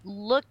 it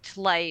looked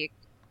like,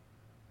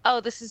 oh,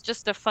 this is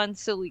just a fun,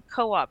 silly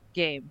co-op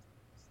game.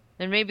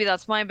 And maybe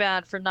that's my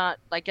bad for not,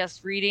 I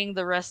guess, reading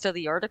the rest of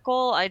the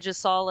article. I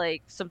just saw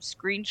like some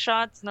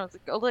screenshots and I was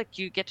like, oh, look,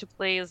 you get to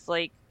play as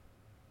like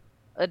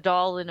a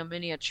doll in a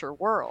miniature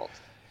world,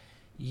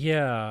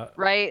 Yeah.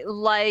 right?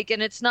 Like,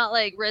 and it's not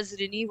like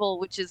Resident Evil,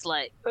 which is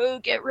like, oh,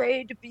 get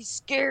ready to be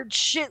scared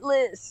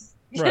shitless.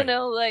 You Right.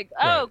 know, like,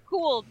 Right. oh,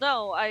 cool.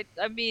 No, I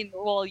mean,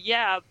 well,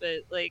 yeah,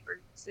 but like, are you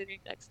sitting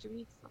next to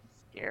me? I'm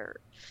scared,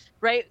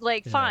 right?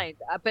 Like, Yeah. fine.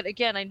 But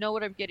again, I know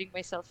what I'm getting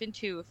myself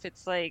into. If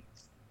it's like,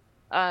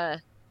 uh,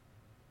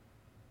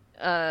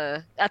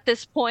 at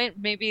this point,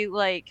 maybe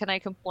like, can I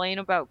complain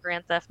about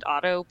Grand Theft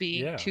Auto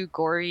being Yeah. too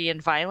gory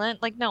and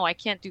violent? Like, no, I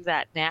can't do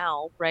that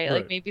now, right?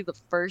 Like, Right. maybe the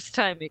first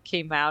time it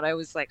came out, I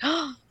was like,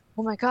 oh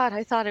my God,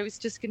 I thought it was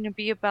just going to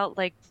be about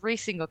like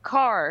racing a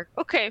car.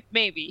 Okay,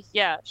 maybe.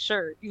 Yeah,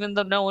 sure. Even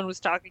though no one was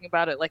talking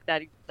about it like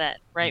that even then,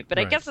 right? But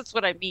I Right. guess that's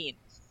what I mean.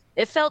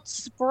 It felt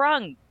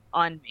sprung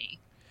on me.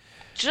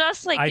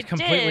 Just like I it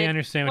completely did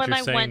understand what when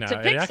you're I saying went now. to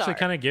It actually Pixar.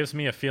 kind of gives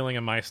me a feeling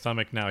in my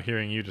stomach now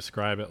hearing you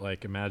describe it,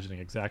 like imagining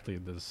exactly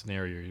the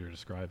scenario you're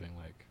describing.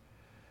 Like,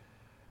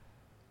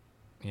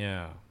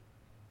 yeah.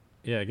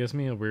 Yeah, it gives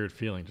me a weird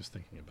feeling just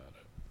thinking about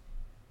it.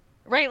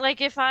 Right, like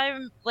if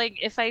I'm like,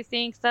 if I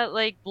think that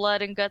like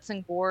blood and guts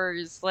and gore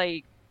is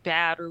like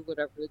bad or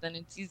whatever, then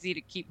it's easy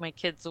to keep my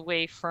kids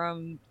away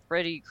from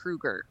Freddy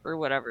Krueger or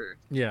whatever.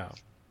 Yeah.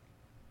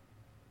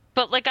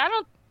 But like, I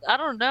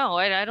don't know.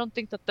 I don't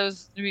think that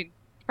those, I mean,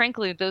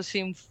 frankly, those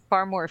seem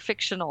far more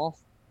fictional.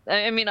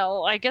 I mean,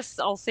 I guess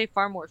I'll say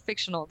far more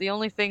fictional.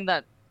 The thing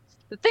that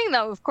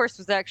of course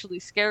was actually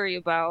scary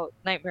about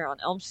Nightmare on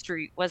Elm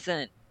Street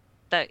wasn't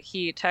that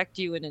he attacked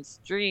you in his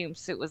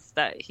dreams. It was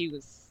that he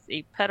was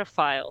a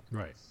pedophile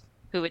Right.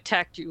 who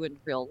attacked you in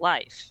real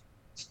life.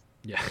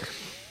 Yeah.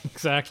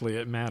 Exactly.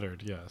 It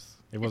mattered. Yes.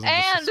 It wasn't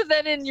And just.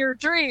 then in your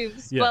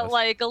dreams, Yes. but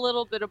like a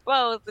little bit of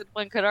both. And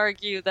one could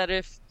argue that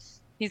if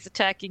he's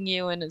attacking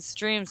you in his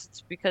dreams,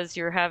 it's because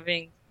you're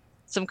having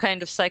some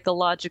kind of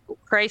psychological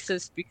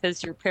crisis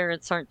because your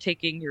parents aren't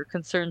taking your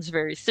concerns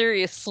very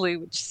seriously,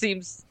 which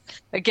seems,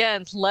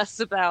 again, less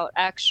about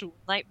actual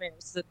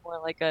nightmares and more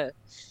like a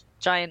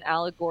giant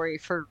allegory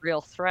for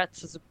real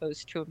threats as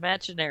opposed to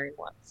imaginary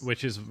ones.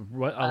 Which is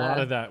what a lot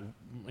of that,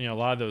 a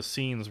lot of those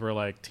scenes were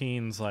like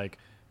teens, like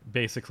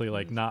basically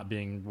like not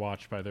being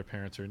watched by their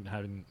parents or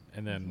having,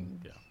 and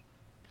then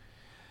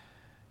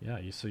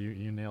so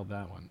you nailed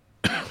that one.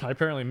 I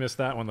apparently missed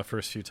that one the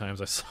first few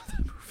times I saw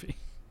that movie.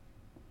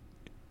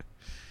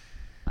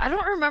 I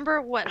don't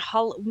remember what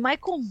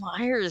Michael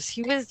Myers.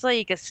 He was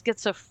like a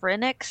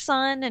schizophrenic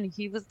son, and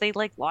they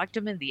like locked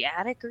him in the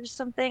attic or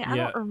something. I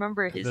Yeah, don't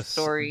remember his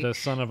story. the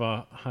son of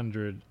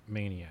 100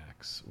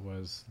 maniacs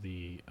was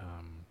the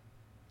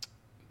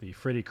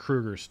Freddy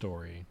Krueger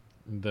story.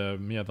 The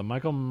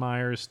Michael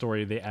Myers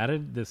story. They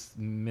added this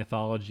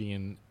mythology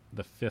in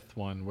the fifth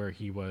one where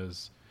he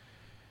was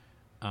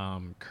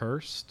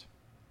cursed,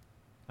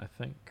 I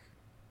think,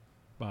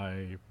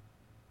 by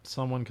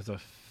someone because a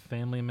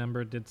family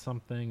member did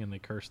something and they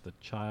cursed the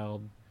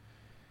child.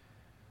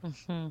 I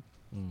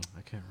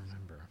can't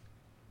remember.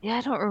 Yeah,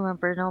 I don't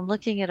remember. No, I'm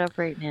looking it up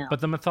right now.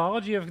 But the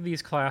mythology of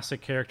these classic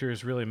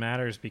characters really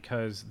matters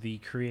because the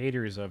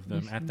creators of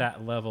them at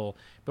that level,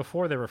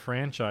 before they were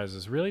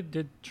franchises, really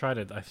did try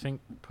to, I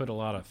think, put a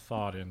lot of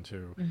thought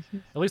into,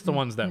 at least the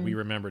ones that we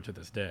remember to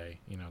this day,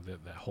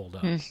 that hold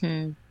up.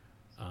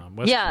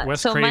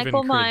 Wes so Craven Michael created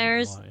a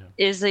Myers lot,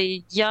 yeah. is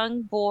a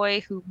young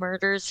boy who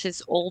murders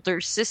his older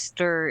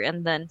sister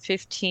and then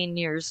 15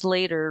 years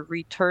later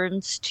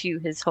returns to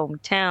his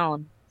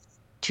hometown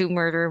to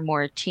murder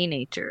more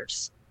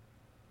teenagers.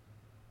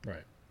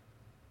 Right.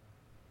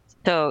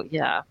 So,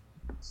 yeah.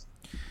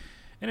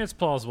 And it's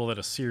plausible that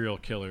a serial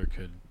killer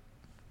could.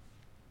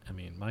 I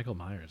mean, Michael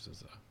Myers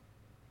is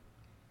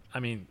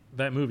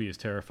that movie is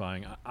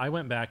terrifying. I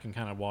went back and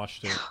kind of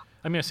watched it.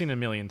 I mean, I've seen it a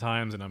million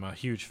times, and I'm a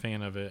huge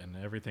fan of it, and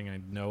everything. I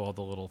know all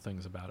the little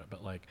things about it,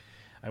 but like,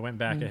 I went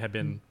back. It had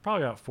been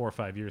probably about 4 or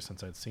 5 years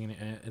since I'd seen it,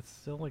 and it's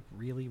still like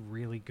really,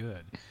 really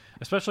good.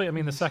 Especially, I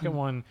mean, the second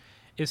one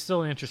is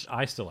still interesting.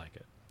 I still like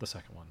it, the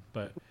second one,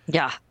 but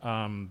Yeah.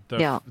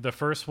 the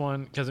first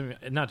one, because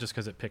not just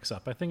because it picks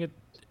up. I think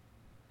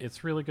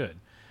it's really good.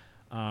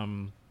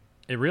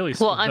 It really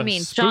Well, I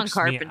mean, John spooks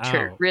me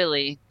Carpenter out.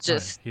 really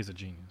just Right, he's a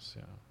genius,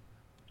 yeah,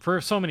 for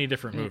so many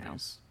different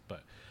movies.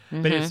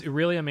 But it's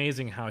really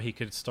amazing how he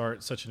could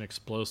start such an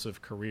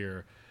explosive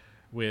career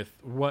with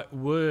what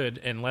would,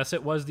 unless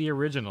it was the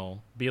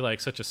original, be like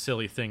such a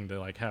silly thing to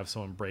like have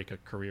someone break a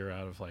career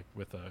out of like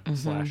with a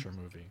slasher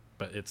movie.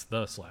 But it's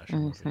the slasher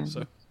movie,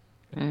 so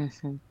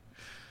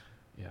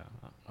yeah.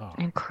 Oh,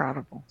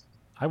 incredible.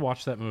 I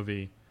watched that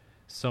movie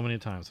so many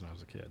times when I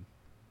was a kid.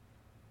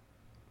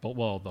 But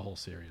well, the whole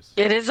series.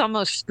 It is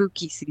almost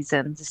spooky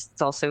season.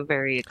 It's also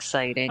very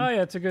exciting. Oh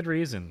yeah, it's a good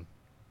reason.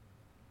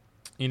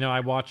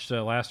 I watched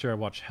last year. I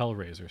watched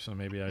Hellraiser, so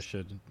maybe I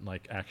should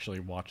like actually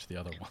watch the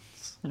other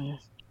ones.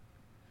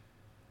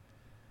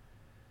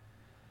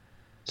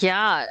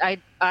 Yeah,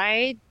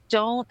 I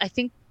don't.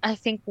 I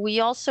think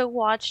we also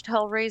watched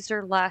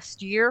Hellraiser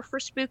last year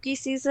for spooky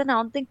season. I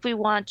don't think we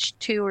watched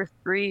 2 or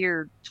 3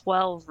 or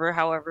 12 or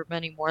however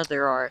many more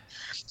there are.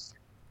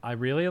 I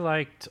really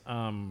liked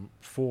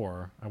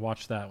 4. I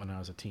watched that when I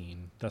was a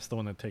teen. That's the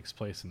one that takes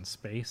place in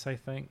space, I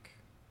think.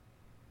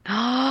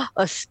 A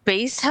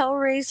space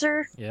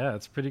Hellraiser? Yeah,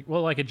 it's pretty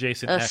well like a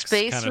Jason A X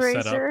space kind of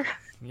raiser? setup.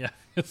 Yeah,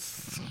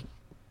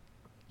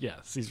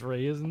 yes, he's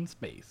raised in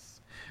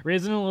space,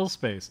 raised in a little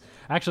space.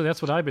 Actually,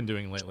 that's what I've been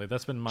doing lately.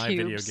 That's been my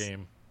video Cubes.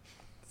 game.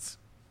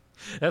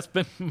 That's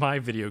been my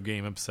video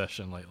game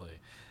obsession lately.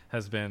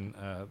 Has been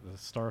the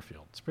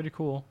Starfield. It's pretty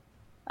cool.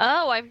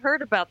 Oh, I've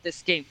heard about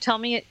this game. Tell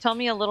me a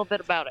little bit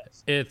about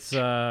it.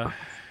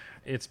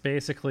 It's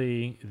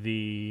basically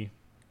the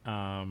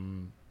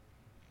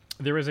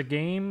there was a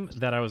game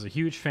that I was a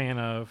huge fan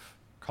of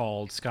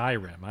called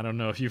Skyrim. I don't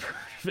know if you've heard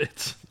of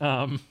it,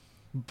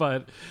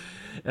 but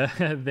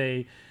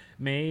they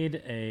made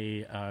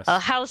a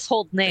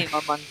household name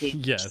among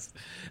gamers. yes,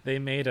 they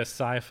made a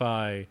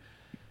sci-fi.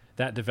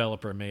 That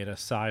developer made a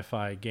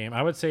sci-fi game.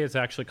 I would say it's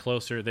actually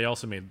closer. They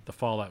also made the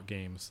Fallout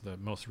games, the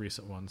most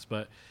recent ones,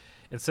 but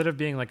instead of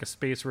being like a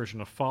space version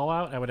of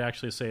Fallout, I would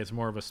actually say it's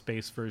more of a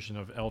space version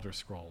of Elder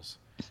Scrolls.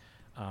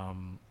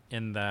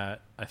 In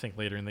that, I think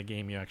later in the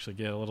game you actually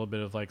get a little bit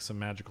of like some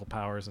magical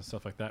powers and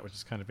stuff like that, which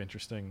is kind of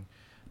interesting.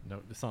 No,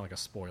 it's not like a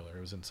spoiler.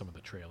 It was in some of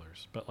the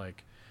trailers, but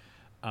like,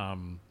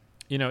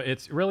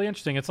 it's really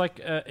interesting. It's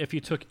like if you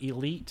took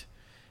Elite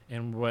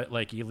and what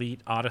like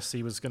Elite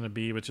Odyssey was going to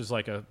be, which is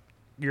like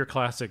your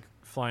classic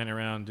flying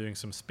around doing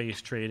some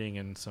space trading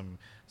and some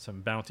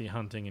bounty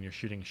hunting, and you're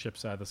shooting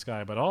ships out of the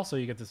sky, but also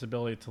you get this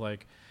ability to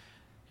like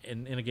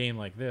in a game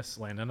like this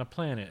land on a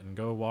planet and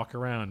go walk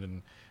around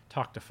and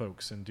talk to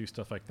folks and do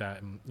stuff like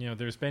that. And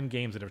there's been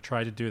games that have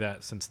tried to do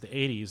that since the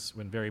 80s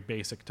when very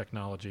basic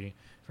technology,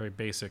 very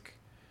basic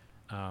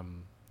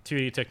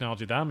 2D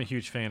technology that I'm a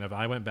huge fan of.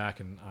 I went back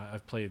and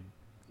I've played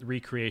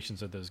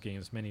recreations of those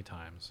games many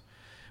times,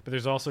 but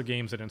there's also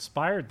games that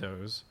inspired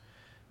those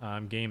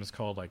games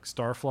called like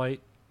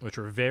Starflight, which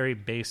were very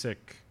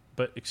basic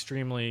but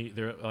extremely,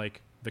 they're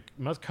like the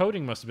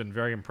coding must have been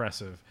very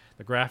impressive.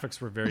 The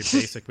graphics were very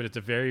basic, but it's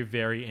a very,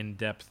 very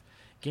in-depth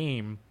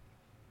game.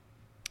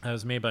 It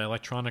was made by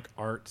Electronic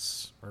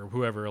Arts, or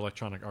whoever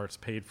Electronic Arts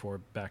paid for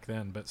back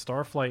then. But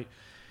Starflight,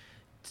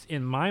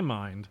 in my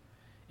mind,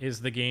 is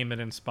the game that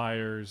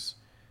inspires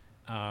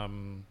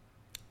the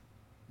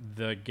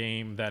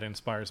game that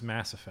inspires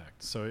Mass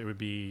Effect. So it would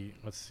be,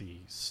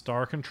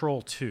 Star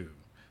Control 2.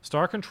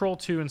 Star Control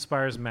 2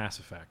 inspires Mass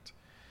Effect.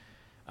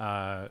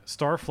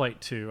 Starflight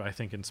 2, I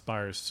think,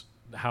 inspires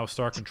how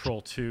Star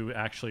Control 2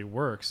 actually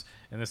works.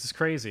 And this is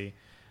crazy.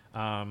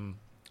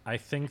 I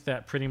think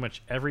that pretty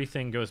much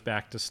everything goes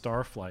back to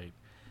Starflight.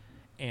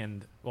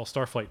 And, well,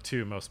 Starflight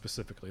 2 most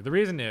specifically. The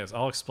reason is,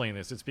 I'll explain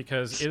this. It's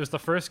because it was the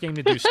first game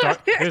to do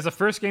it was the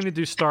first game to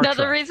do Star No, Trek.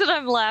 the reason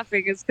I'm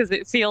laughing is because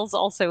it feels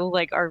also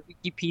like our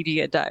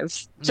Wikipedia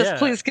dives. Just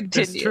please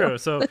continue. It's true.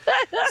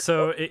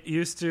 So it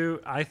used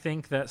to. I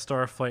think that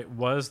Starflight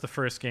was the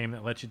first game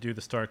that let you do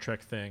the Star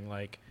Trek thing,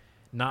 like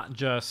not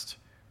just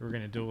we're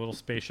going to do a little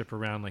spaceship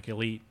around like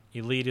Elite.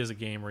 Elite is a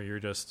game where you're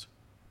just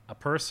a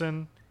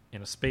person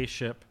in a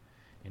spaceship,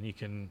 and you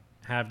can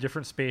have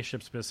different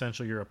spaceships, but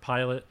essentially you're a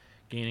pilot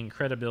gaining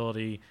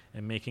credibility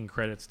and making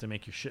credits to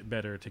make your shit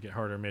better to get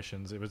harder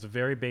missions. It was a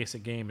very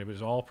basic game. It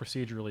was all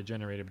procedurally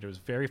generated, but it was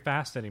very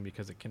fascinating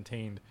because it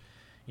contained,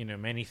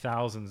 many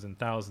thousands and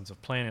thousands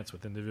of planets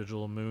with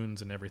individual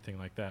moons and everything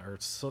like that, or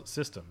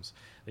systems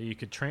that you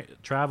could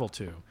travel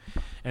to.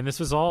 And this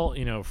was all,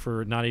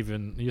 for not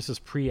even, this is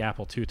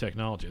pre-Apple II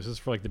technology. This is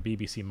for like the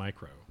BBC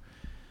Micro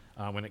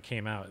when it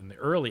came out in the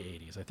early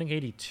 80s. I think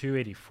 82,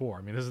 84.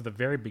 I mean, this is the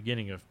very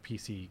beginning of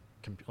PC,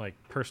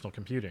 personal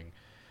computing.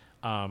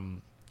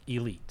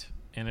 Elite,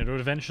 and it would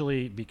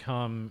eventually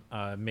become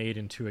made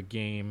into a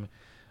game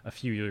a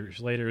few years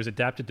later. It was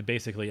adapted to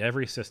basically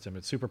every system.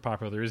 It's super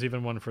popular. There's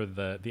even one for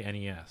the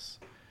NES.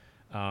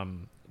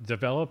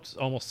 Developed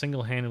almost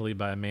single-handedly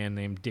by a man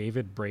named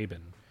David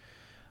Braben.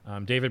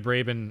 David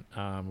Braben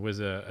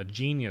was a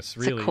genius,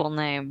 really. It's a cool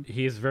name.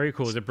 He is very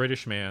cool. He's a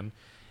British man.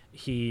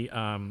 He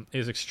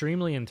is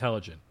extremely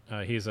intelligent.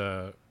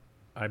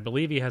 I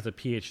believe he has a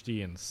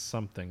PhD in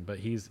something, but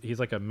he's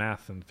like a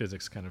math and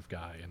physics kind of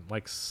guy and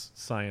likes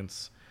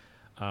science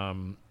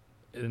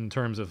in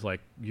terms of like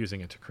using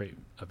it to create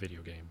a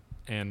video game.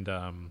 And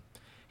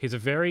he's a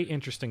very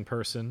interesting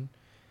person.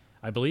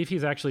 I believe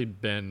he's actually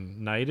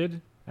been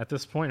knighted at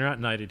this point, or not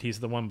knighted. He's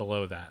the one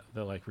below that.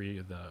 I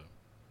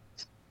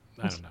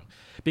don't know.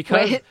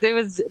 Because Wait, it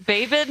was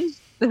Babin?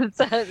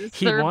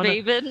 Sir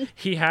Babin?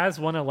 He has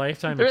won a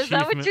lifetime Or achievement.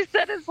 is that what you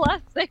said his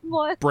last name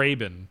was?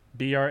 Braben.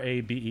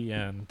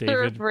 Braben. Sir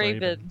David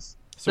Braben.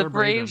 Sir The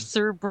brave Braben.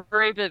 Sir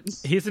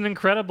Braben. He's an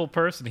incredible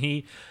person.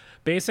 He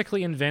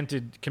basically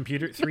invented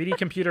 3D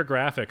computer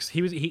graphics.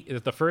 He was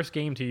the first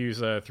game to use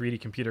 3D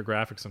computer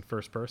graphics in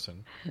first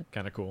person.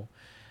 Kind of cool.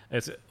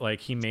 It's like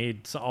he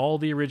made all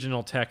the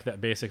original tech that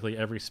basically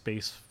every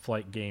space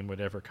flight game would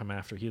ever come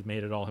after. He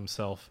made it all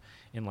himself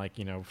in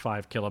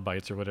 5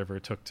 kilobytes or whatever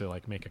it took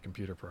to make a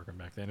computer program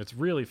back then. It's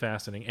really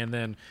fascinating. And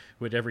then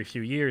would every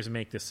few years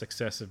make this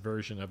successive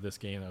version of this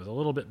game that was a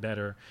little bit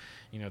better.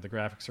 The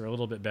graphics are a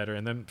little bit better.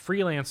 And then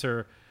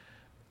Freelancer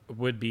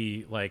would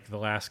be like the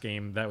last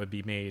game that would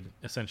be made.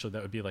 Essentially,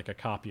 that would be like a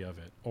copy of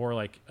it, or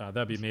that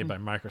would be made by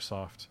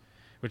Microsoft,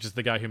 which is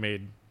the guy who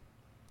made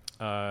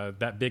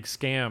that big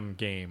scam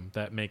game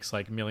that makes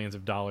millions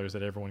of dollars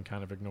that everyone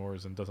kind of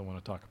ignores and doesn't want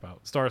to talk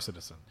about, Star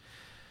Citizen.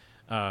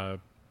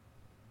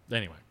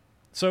 Anyway,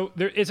 so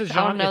there is a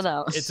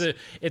genre.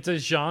 It's a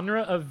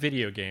genre of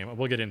video game.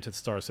 We'll get into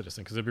Star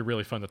Citizen because it'd be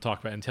really fun to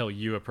talk about and tell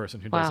you, a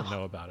person who doesn't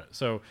know about it.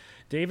 So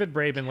David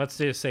Braben, let's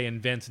just say,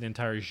 invents an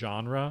entire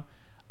genre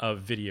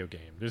of video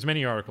game. There's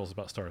many articles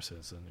about Star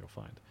Citizen you'll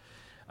find.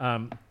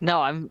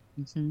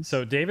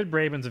 So David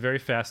Braben's a very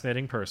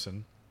fascinating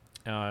person.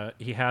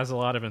 He has a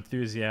lot of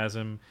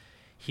enthusiasm.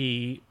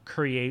 He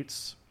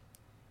creates,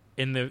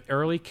 in the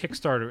early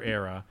Kickstarter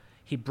era,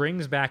 he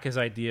brings back his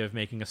idea of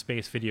making a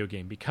space video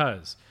game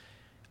because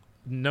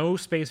no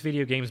space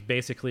video games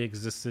basically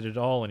existed at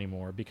all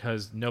anymore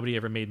because nobody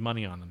ever made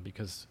money on them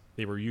because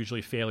they were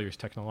usually failures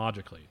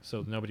technologically,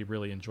 so nobody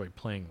really enjoyed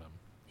playing them.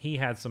 He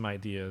had some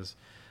ideas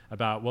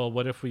about, well,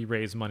 what if we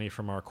raise money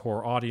from our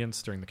core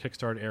audience during the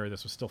Kickstarter era?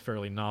 This was still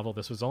fairly novel.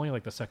 This was only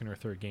the second or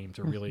third game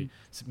to really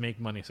make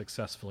money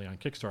successfully on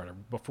Kickstarter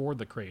before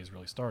the craze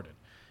really started.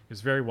 He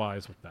was very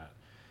wise with that.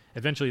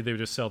 Eventually, they would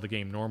just sell the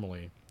game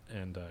normally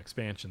and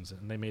expansions,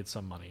 and they made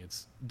some money.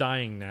 It's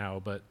dying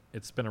now, but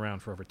it's been around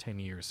for over 10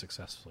 years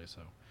successfully.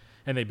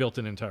 And they built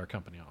an entire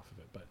company off of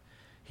it. But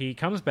he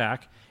comes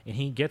back, and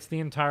he gets the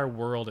entire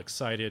world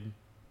excited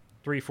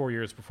 3-4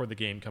 years before the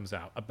game comes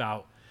out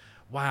about,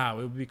 wow,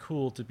 it would be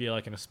cool to be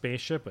in a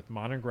spaceship with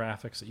modern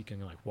graphics that you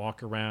can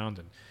walk around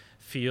and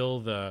feel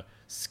the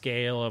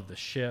scale of the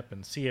ship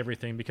and see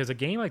everything, because a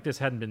game like this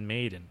hadn't been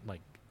made in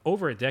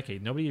over a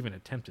decade. Nobody even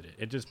attempted it.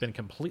 It just been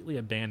completely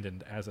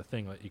abandoned as a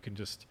thing that you can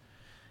just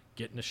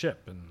get in a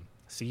ship and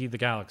see the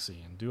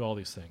galaxy and do all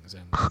these things.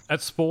 And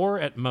at Spore,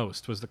 at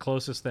most, was the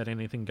closest that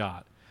anything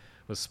got,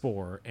 was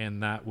Spore,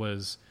 and that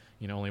was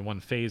only one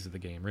phase of the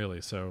game,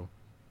 really. So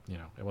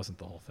it wasn't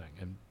the whole thing,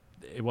 and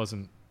it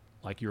wasn't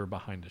like you were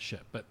behind a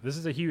ship. But this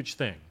is a huge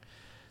thing.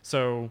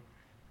 So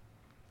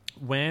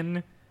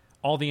when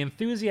all the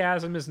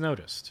enthusiasm is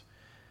noticed,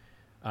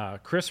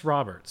 Chris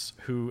Roberts,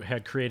 who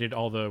had created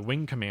all the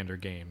Wing Commander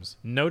games,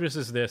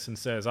 notices this and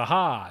says,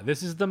 aha,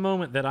 this is the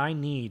moment that I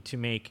need to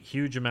make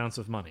huge amounts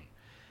of money.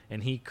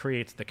 And he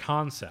creates the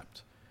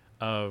concept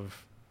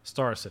of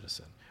Star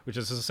Citizen, which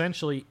is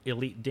essentially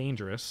Elite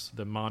Dangerous,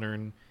 the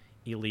modern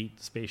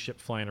elite spaceship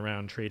flying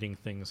around, trading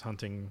things,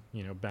 hunting,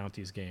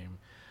 bounties game,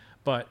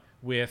 but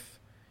with,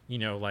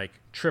 like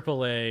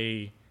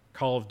AAA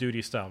Call of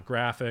Duty style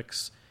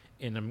graphics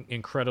in an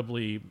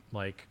incredibly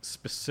like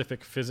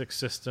specific physics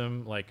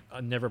system, like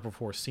never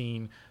before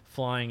seen,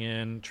 flying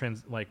in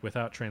like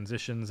without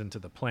transitions into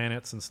the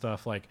planets and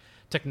stuff. Like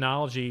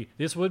technology,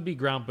 this would be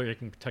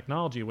groundbreaking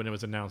technology when it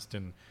was announced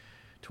in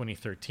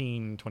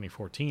 2013,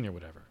 2014 or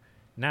whatever.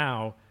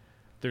 Now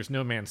there's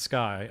No Man's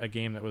Sky, a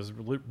game that was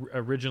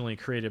originally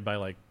created by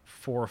like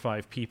 4 or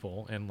 5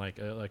 people and like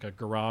a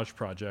garage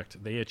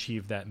project. They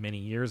achieved that many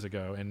years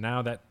ago, and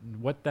now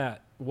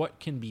what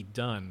can be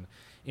done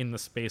in the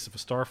space of a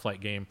Starflight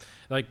game,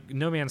 like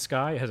No Man's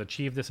Sky has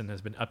achieved this and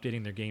has been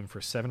updating their game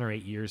for 7 or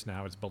 8 years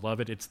now. It's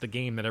beloved. It's the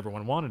game that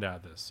everyone wanted out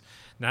of this.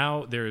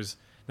 Now there's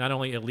not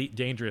only Elite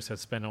Dangerous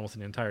has spent almost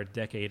an entire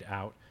decade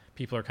out.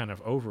 People are kind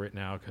of over it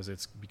now because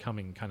it's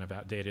becoming kind of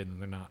outdated and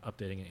they're not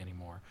updating it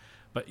anymore.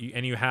 But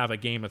you have a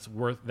game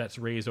that's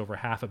raised over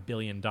 $500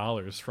 million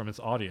from its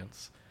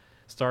audience,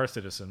 Star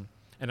Citizen,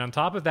 and on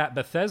top of that,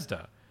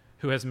 Bethesda,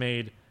 who has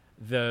made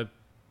the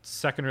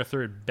second or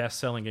third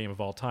best-selling game of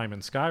all time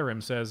in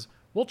Skyrim, says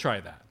we'll try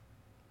that.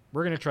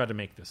 We're going to try to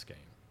make this game.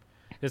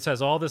 This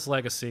has all this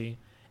legacy,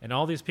 and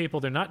all these people,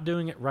 they're not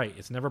doing it right.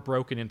 It's never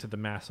broken into the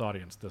mass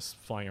audience, this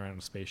flying around in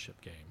a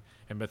spaceship game.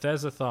 And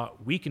Bethesda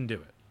thought, we can do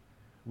it.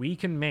 We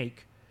can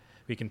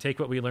take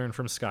what we learned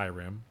from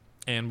Skyrim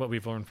and what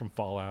we've learned from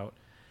Fallout,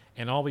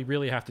 and all we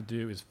really have to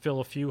do is fill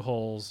a few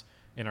holes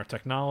in our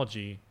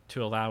technology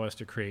to allow us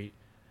to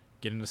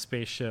get in a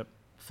spaceship,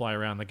 fly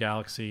around the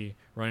galaxy,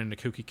 run into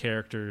kooky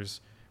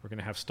characters. We're going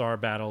to have star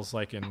battles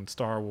like in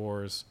Star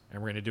Wars,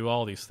 and we're going to do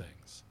all these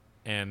things.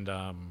 And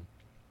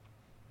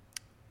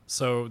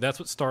so that's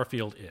what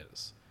Starfield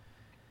is.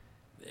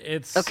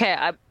 It's Okay,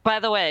 by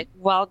the way,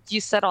 while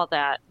you said all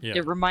that, Yeah.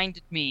 it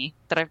reminded me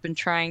that I've been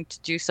trying to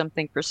do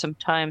something for some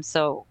time,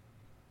 so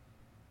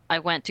I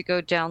went to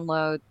go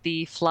download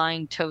the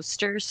Flying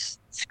Toasters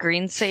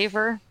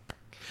screensaver.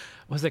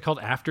 Was it called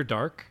After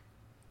Dark?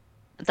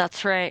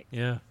 That's right,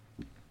 Yeah.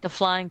 the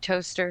Flying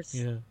Toasters.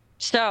 Yeah.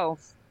 So,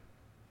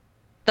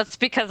 that's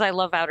because I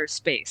love outer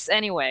space.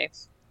 Anyway,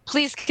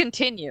 please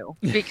continue,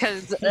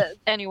 because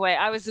anyway,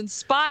 I was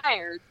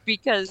inspired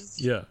because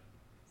Yeah.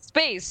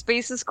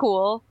 space is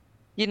cool,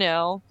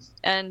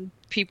 and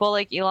people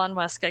like Elon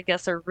Musk, I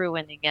guess, are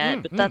ruining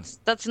it, but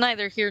that's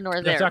neither here nor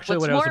there. That's actually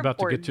What's what I was more about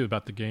to get important- to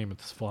about the game.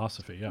 It's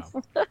philosophy. Yeah.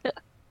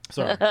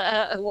 Sorry.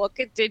 Well,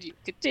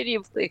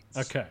 continue, please.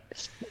 Okay.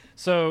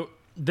 So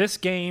this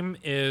game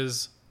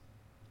is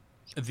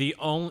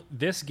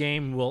this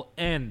game will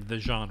end the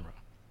genre.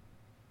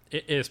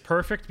 It is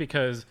perfect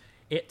because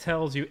it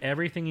tells you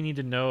everything you need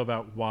to know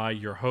about why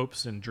your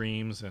hopes and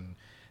dreams and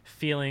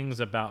feelings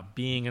about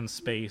being in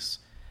space.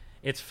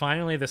 It's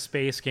finally the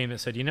space game that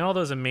said, all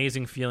those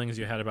amazing feelings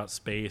you had about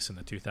space in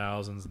the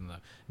 2000s and the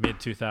mid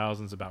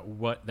 2000s about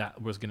what that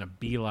was going to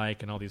be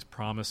like, and all these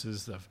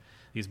promises of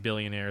these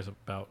billionaires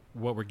about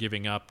what we're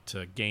giving up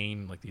to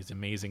gain like these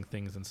amazing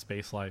things in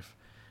space life.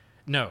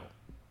 No,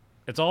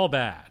 it's all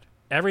bad.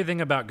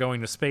 Everything about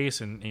going to space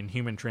and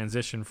human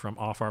transition from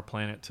off our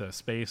planet to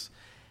space,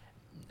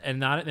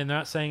 and they're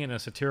not saying it in a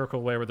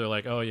satirical way where they're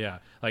like, oh yeah,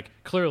 like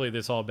clearly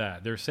this is all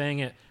bad. They're saying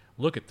it,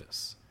 look at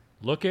this.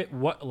 Look at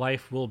what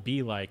life will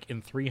be like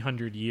in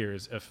 300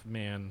 years if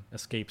man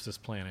escapes this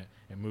planet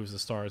and moves the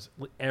stars.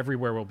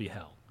 Everywhere will be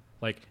hell.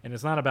 And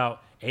it's not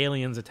about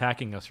aliens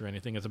attacking us or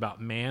anything. It's about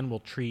man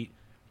will treat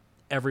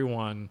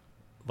everyone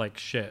like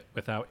shit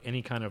without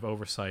any kind of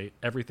oversight.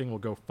 Everything will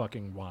go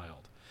fucking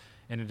wild.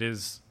 And it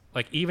is,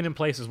 even in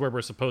places where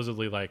we're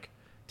supposedly,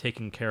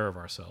 taking care of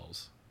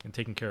ourselves and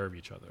taking care of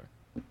each other.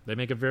 They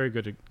make a very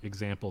good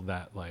example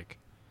that,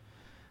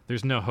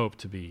 there's no hope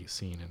to be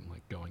seen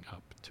in, going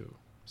up to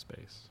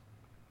space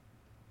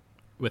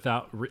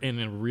in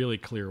a really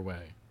clear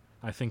way.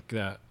 I think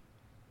that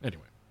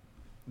anyway,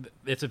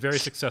 it's a very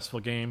successful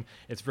game.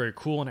 It's very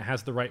cool, and it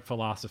has the right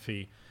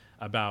philosophy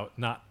about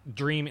not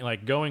dreaming,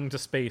 going to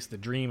space. The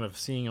dream of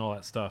seeing all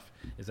that stuff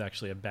is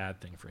actually a bad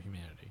thing for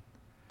humanity.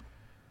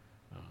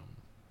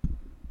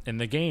 And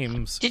the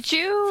games, Did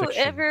you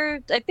fiction. ever?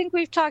 I think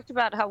we've talked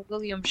about how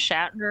William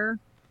Shatner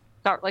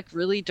got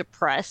really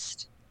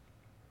depressed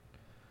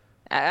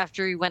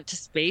after he went to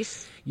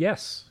space.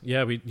 Yes.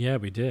 Yeah, we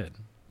did.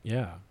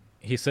 Yeah.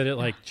 He said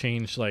it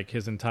changed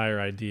his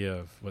entire idea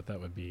of what that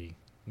would be,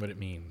 what it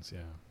means, yeah.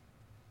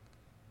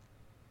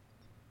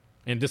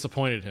 And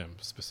disappointed him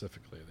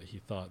specifically that he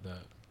thought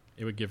that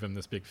it would give him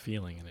this big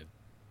feeling and it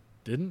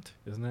didn't.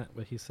 Isn't that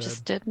what he said?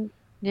 Just didn't.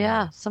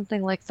 Yeah,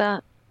 something like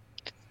that.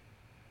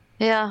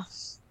 Yeah,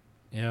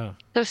 Yeah.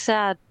 so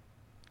sad.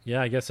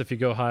 Yeah, I guess if you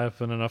go high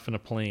up enough in a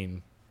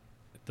plane,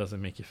 it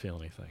doesn't make you feel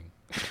anything.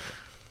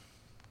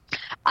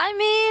 I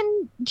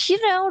mean,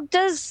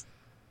 does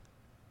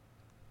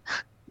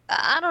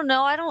I don't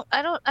know. I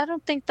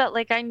don't think that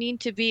I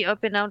need to be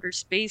up in outer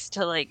space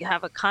to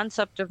have a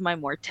concept of my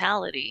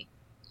mortality.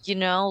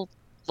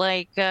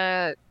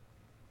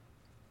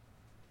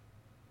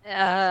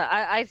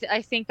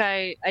 I think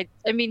I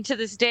mean, to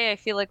this day, I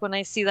feel like when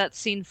I see that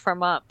scene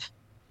from Up,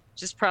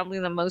 which is probably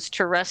the most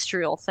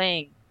terrestrial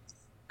thing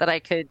that I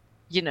could,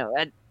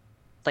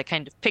 like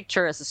kind of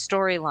picture as a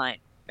storyline,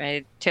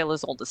 right? Tale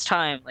as old as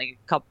time, like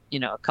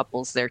a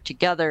couple's there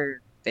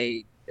together.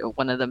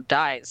 One of them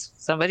dies.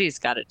 Somebody's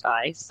got to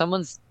die.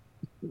 Someone's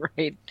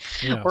right.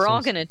 Yeah, We're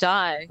all gonna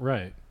die.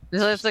 right.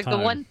 So it's like the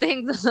time. one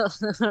thing,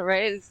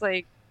 right? It's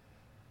like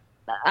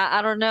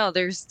I don't know.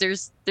 There's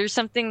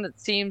something that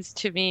seems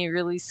to me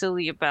really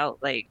silly about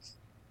like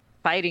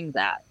fighting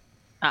that.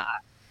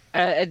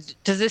 Uh,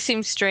 does this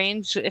seem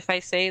strange if I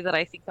say that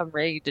I think I'm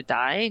ready to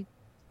die?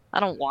 I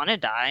don't want to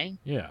die.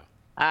 Yeah.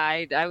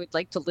 I would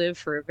like to live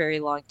for a very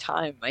long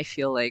time. I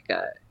feel like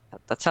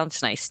that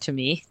sounds nice to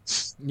me.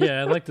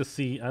 Yeah, I'd like to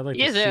see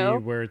You know.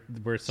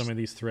 where some of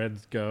these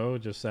threads go,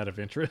 just out of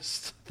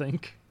interest, I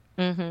think.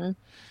 Mm-hmm.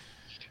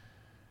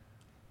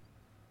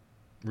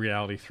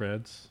 Reality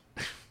threads.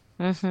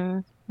 Mm-hmm.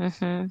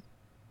 Mm-hmm.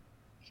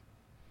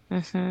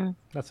 Mm-hmm.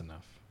 That's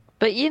enough.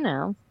 But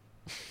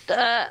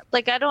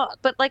like I don't.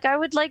 But like I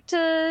would like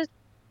to.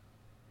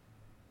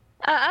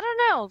 I don't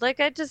know. Like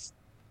I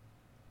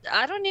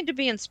don't need to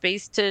be in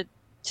space to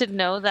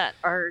know that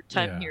our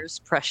time Yeah. here is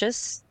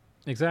precious,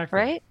 Exactly.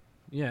 right?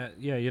 Yeah,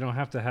 you don't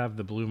have to have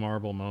the blue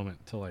marble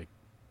moment to like,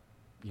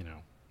 you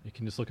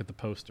can just look at the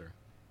poster.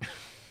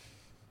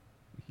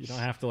 You don't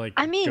have to like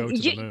I mean, go to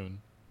you the moon.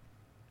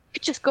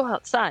 could just go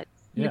outside.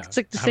 Yeah. It's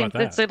like the How same. about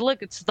that? It's like,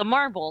 look, it's the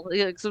marble.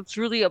 It's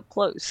really up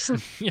close.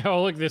 Yeah,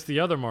 oh look, there's the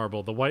other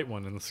marble, the white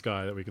one in the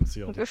sky that we can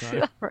see all the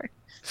time. Right.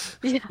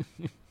 Yeah,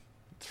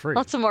 It's free.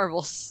 lots of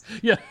marbles.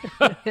 Yeah.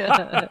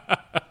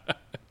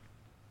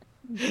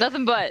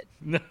 Nothing but.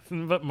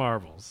 Nothing but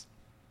marbles.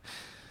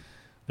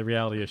 The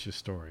reality issue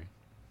story.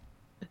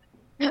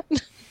 Wait,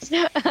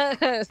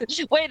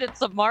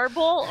 it's a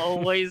marble?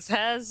 Always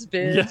has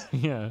been.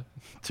 Yeah.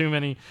 Too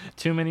many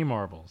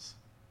marbles.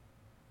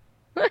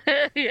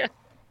 Yeah.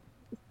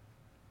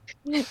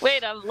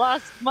 Wait, I've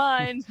lost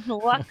mine.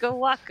 Waka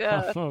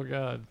waka. Oh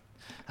god.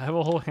 I have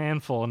a whole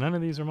handful, and none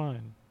of these are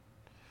mine.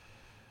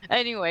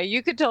 Anyway,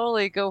 you could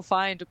totally go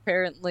find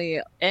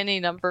apparently any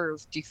number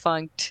of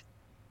defunct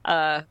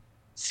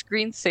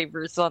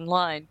screensavers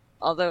online.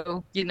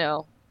 Although,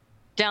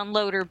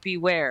 downloader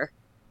beware.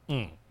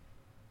 Mm.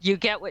 You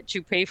get what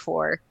you pay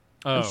for.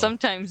 Oh. And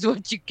sometimes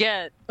what you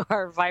get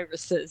are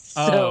viruses.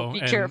 So be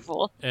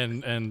careful.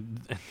 And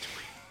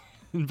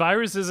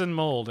viruses and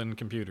mold in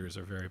computers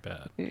are very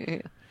bad.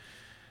 Yeah.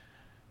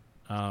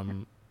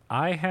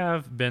 I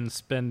have been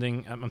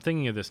spending. I'm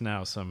thinking of this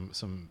now.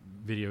 Some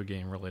video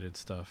game related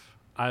stuff.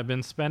 I've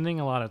been spending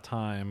a lot of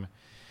time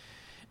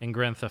in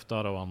Grand Theft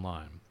Auto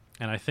Online,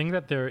 and I think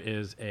that there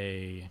is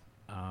one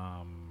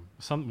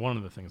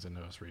of the things I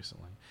noticed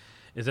recently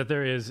is that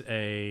there is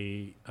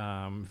a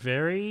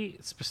very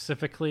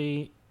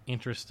specifically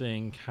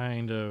interesting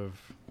kind of.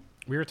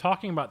 We were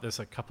talking about this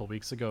a couple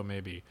weeks ago,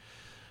 maybe,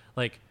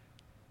 like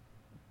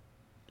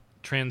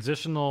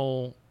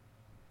transitional,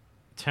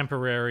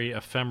 temporary,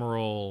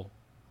 ephemeral,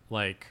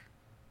 like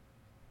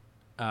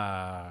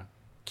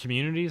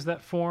communities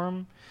that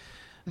form.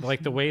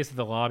 Like the ways that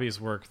the lobbies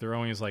work, they're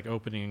always like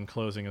opening and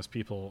closing as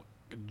people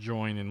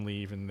join and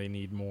leave and they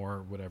need more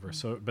or whatever.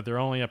 So but they're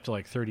only up to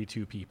like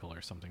 32 people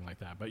or something like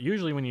that. But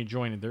usually when you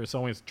join it, there's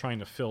always trying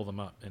to fill them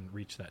up and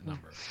reach that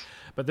number.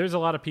 But there's a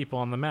lot of people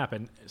on the map,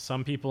 and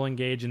some people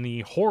engage in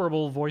the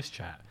horrible voice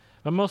chat,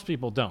 but most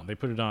people don't. They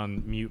put it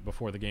on mute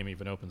before the game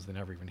even opens. They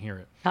never even hear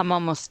it. I'm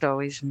almost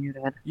always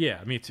muted.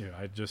 Yeah, me too.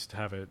 I just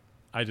have it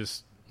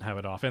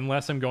off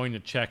unless I'm going to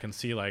check and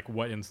see like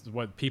what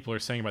people are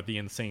saying about the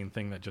insane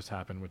thing that just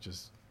happened, which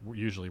is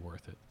usually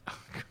worth it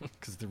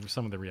because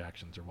some of the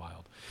reactions are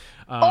wild.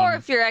 Or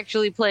if you're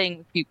actually playing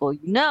with people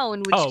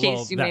in which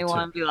case you may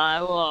want to be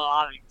like, well,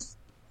 obviously,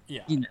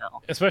 yeah,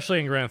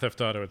 especially in Grand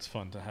Theft Auto, it's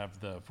fun to have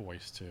the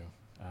voice to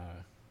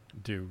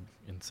do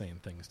insane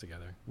things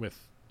together with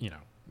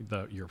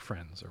your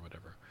friends or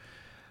whatever.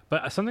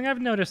 But something I've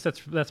noticed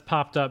that's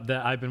popped up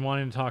that I've been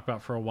wanting to talk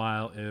about for a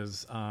while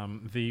is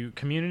the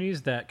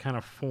communities that kind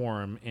of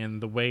form and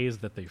the ways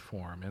that they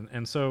form.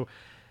 And so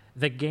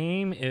the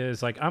game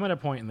is like, I'm at a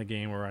point in the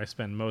game where I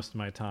spend most of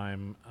my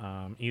time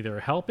either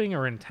helping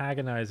or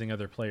antagonizing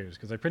other players,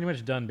 because I've pretty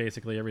much done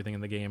basically everything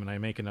in the game, and I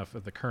make enough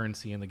of the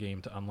currency in the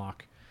game to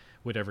unlock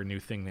whatever new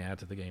thing they add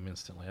to the game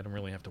instantly. I don't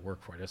really have to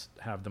work for it. I just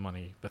have the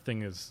money. The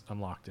thing is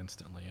unlocked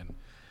instantly, and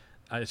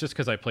it's just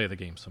because I play the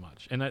game so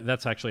much. And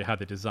that's actually how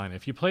they design it.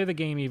 If you play the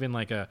game even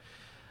like a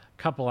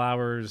couple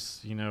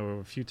hours,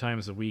 a few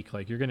times a week,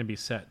 like you're going to be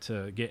set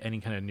to get any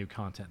kind of new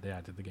content they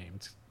add to the game.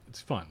 It's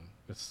fun.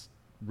 It's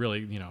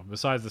really,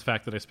 besides the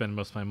fact that I spend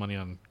most of my money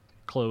on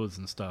clothes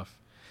and stuff,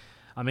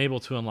 I'm able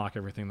to unlock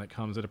everything that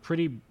comes at a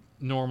pretty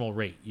normal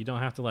rate. You don't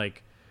have to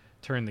like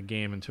turn the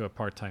game into a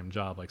part-time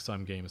job like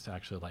some games to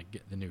actually like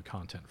get the new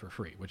content for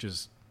free, which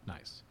is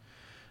nice.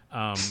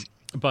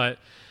 But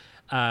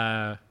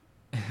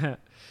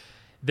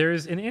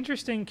there's an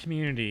interesting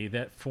community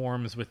that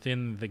forms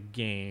within the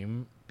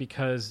game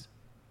because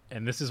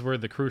and this is where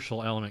the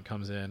crucial element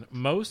comes in.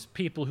 Most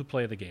people who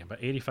play the game,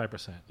 about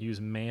 85%, use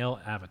male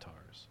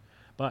avatars.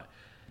 But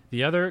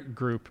the other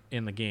group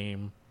in the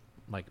game,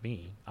 like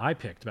me, I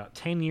picked about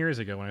 10 years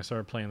ago when I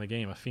started playing the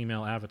game, a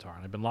female avatar,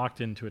 and I've been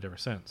locked into it ever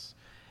since.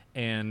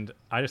 And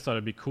I just thought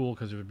it'd be cool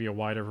because it would be a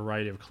wider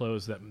variety of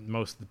clothes that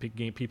most of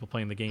the people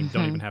playing the game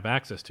don't even have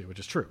access to, which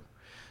is true.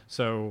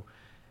 So,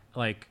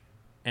 like,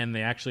 and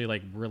they actually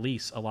like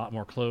release a lot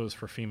more clothes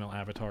for female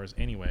avatars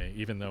anyway,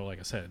 even though, like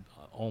I said,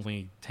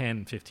 only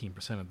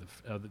 10-15%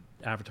 of the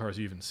avatars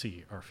you even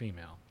see are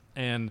female.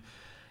 And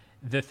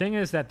the thing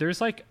is that there's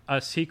like a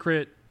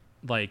secret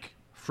like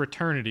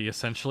fraternity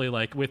essentially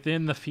like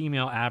within the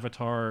female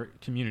avatar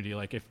community.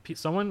 Like if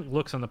someone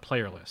looks on the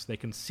player list, they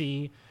can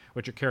see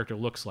what your character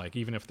looks like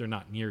even if they're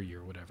not near you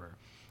or whatever.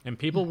 And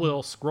people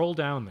will scroll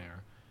down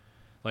there.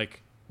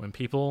 Like when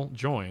people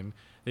join,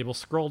 they will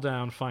scroll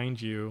down,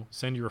 find you,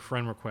 send you a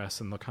friend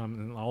request, and they'll come,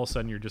 and all of a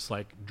sudden you're just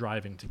like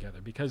driving together,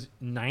 because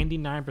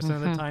 99%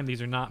 of the time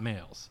these are not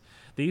males.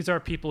 These are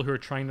people who are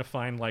trying to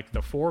find like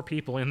the 4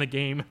 people in the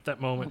game at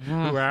that moment who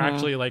are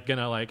actually like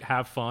gonna like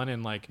have fun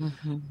and like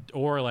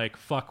or like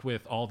fuck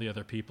with all the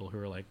other people who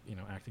are like, you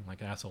know, acting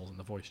like assholes in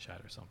the voice chat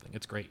or something.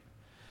 It's great.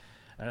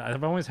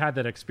 I've always had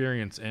that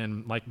experience,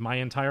 and like my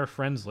entire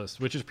friends list,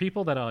 which is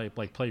people that I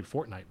like played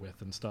Fortnite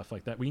with and stuff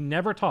like that, we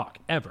never talk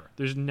ever.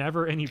 There's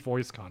never any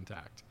voice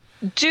contact.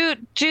 Do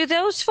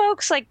those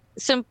folks like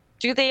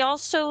do they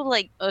also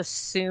like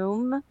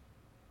assume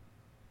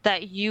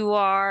that you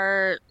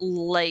are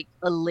like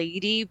a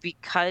lady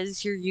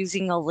because you're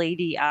using a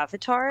lady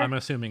avatar? I'm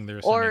assuming they're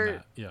assuming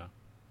that. Yeah,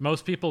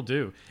 most people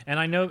do, and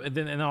I know.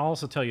 And I'll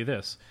also tell you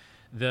this: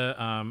 the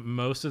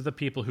most of the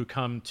people who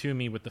come to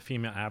me with the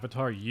female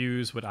avatar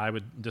use what I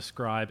would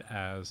describe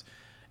as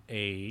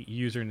a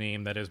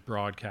username that is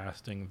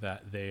broadcasting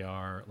that they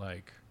are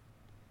like,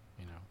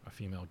 you know, a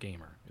female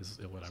gamer is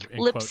whatever.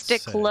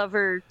 Lipstick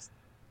lover.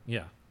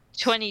 Yeah.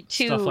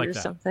 22 Stuff like or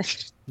that. something.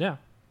 Yeah,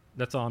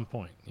 that's on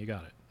point. You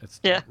got it. It's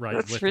right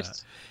with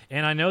that.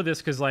 And I know this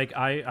because like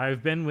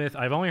I've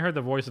only heard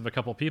the voice of a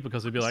couple people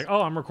because they'd be like,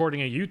 oh, I'm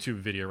recording a YouTube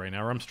video right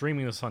now, or I'm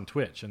streaming this on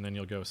Twitch, and then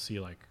you'll go see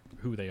like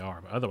who they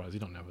are, but otherwise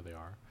you don't know who they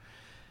are.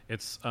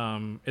 It's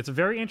a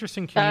very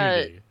interesting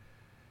community.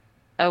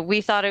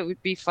 We thought it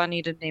would be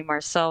funny to name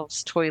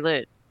ourselves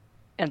Toilet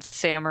and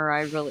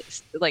Samurai. Really,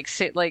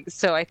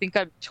 so I think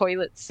I'm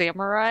Toilet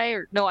Samurai,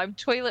 or no, I'm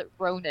Toilet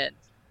Ronin.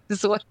 This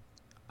is what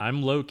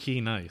I'm low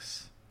key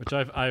nice, which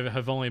I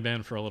have only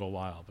been for a little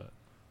while, but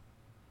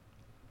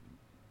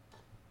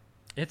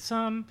it's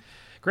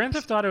Grand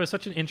Theft Auto is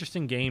such an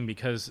interesting game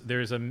because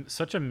there's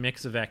such a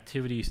mix of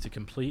activities to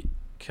compete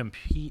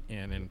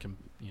in and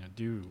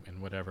do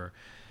and whatever.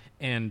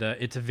 And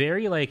it's a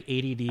very like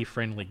ADD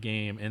friendly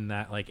game in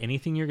that like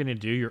anything you're going to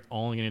do, you're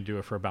only going to do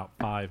it for about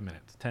 5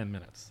 minutes, 10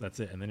 minutes. That's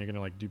it. And then you're going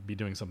to like be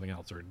doing something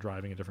else or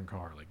driving a different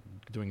car, like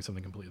doing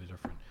something completely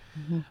different.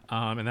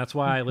 And that's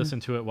why I listen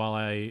to it while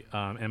I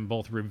am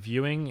both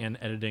reviewing and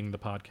editing the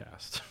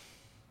podcast.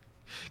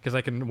 Because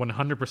I can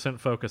 100%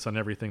 focus on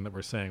everything that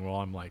we're saying while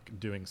I'm like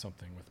doing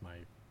something with my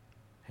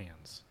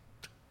hands.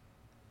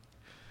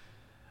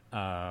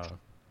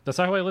 That's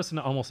how I listen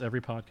to almost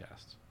every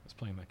podcast. Is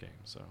playing that game.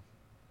 So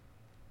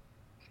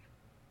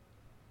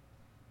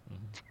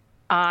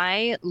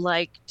I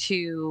like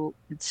to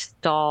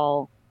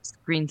install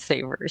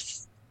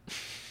screensavers.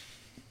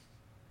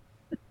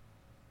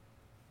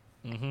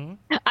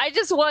 I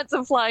just want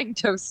some flying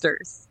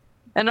toasters,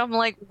 and I'm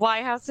like,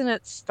 why hasn't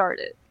it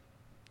started?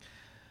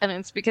 And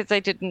it's because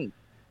I didn't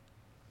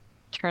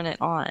turn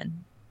it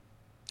on.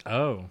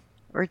 Oh.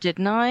 Or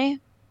didn't I?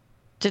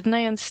 Didn't I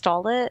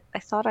install it? I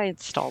thought I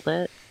installed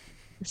it.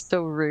 It's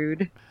so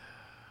rude.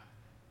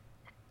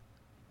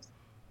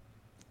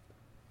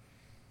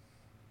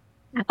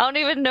 I don't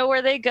even know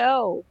where they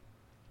go.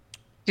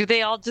 Do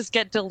they all just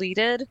get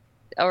deleted?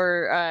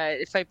 Or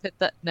if I put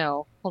that...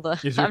 No, hold on.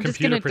 Is your I'm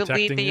just going to computer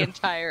delete protecting the you?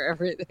 entire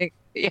everything.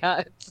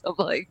 Yeah, I'm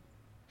like...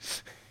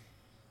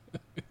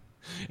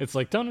 It's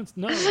like, no, this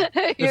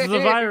is a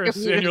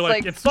virus. And you're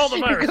like, install the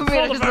virus,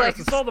 install the virus,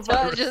 install the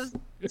virus.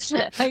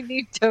 I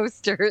need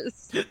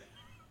toasters.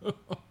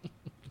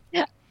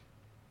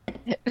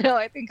 No,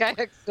 I think I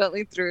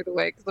accidentally threw it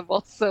away because I'm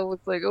also was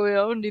like, oh, yeah, I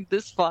don't need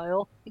this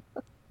file.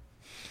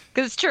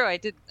 Because it's true, I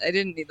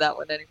didn't need that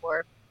one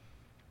anymore.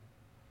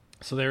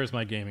 So there's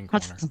my gaming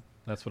corner.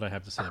 That's what I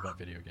have to say about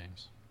video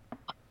games.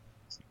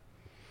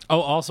 Oh,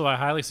 also, I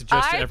highly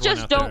suggest to everyone out there. I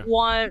just don't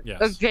want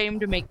a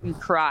game to make me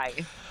cry.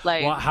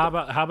 Like, well, how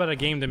about a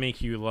game to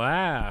make you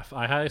laugh?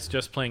 I highly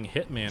suggest playing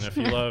Hitman. If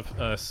you love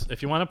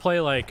if you want to play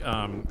like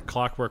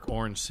Clockwork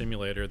Orange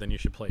Simulator, then you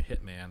should play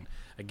Hitman,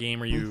 a game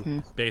where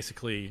you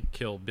basically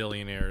kill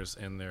billionaires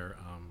and their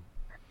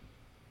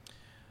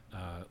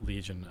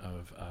legion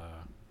of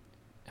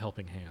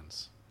helping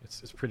hands.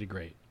 It's pretty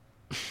great.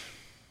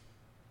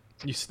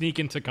 You sneak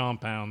into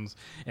compounds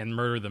and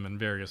murder them in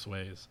various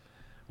ways.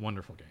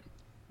 Wonderful game.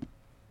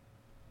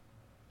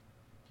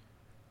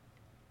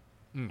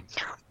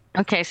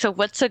 Okay, so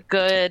what's a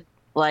good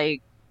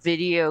like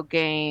video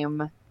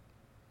game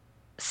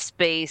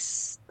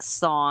space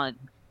song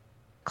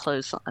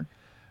close on.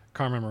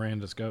 Carmen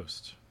Miranda's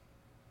Ghost,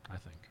 I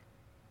think.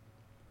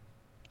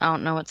 I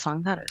don't know what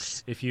song that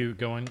is. If you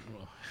go in,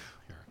 well,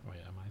 here, wait,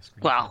 am I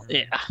screen Well,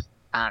 sharing? yeah.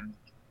 Um,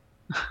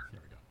 Here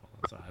we go.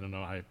 Well, I don't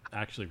know. I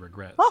actually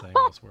regret saying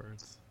those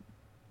words.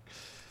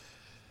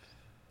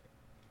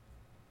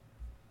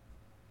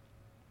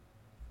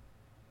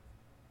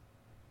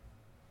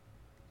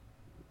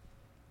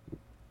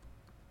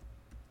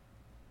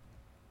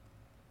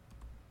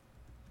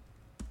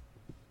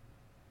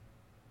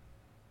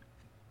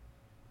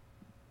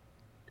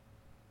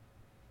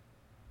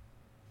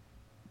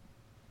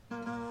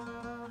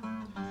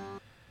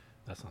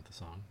 That's not the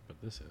song,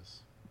 but this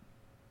is.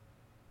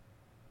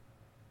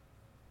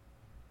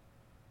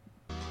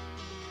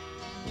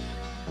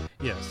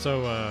 Yeah,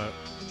 so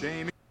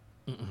Jamie.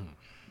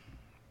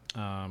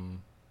 let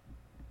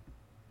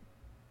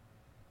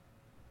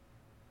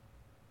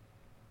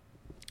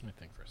me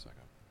think for a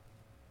second.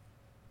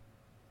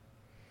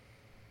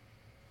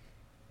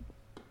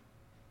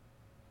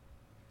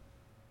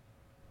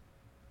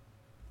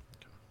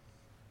 Okay.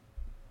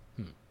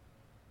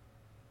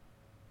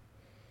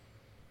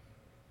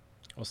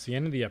 Well, it's the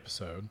end of the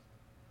episode.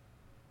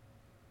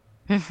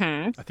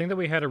 mhm. I think that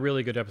we had a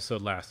really good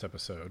episode last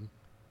episode.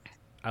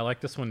 I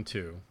like this one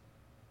too.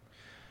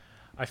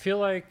 I feel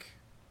like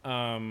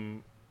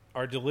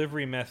our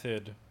delivery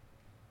method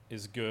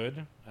is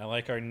good. I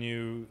like our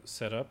new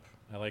setup.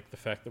 I like the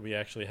fact that we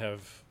actually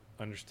have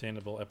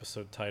understandable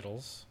episode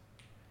titles.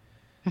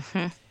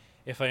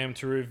 If I am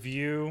to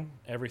review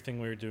everything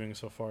we're doing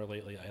so far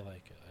lately, I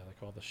like it. I like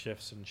all the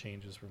shifts and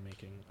changes we're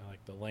making. I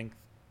like the length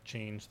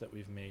change that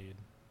we've made.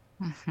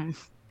 I'm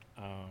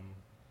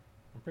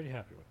pretty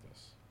happy with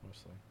this,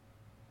 mostly.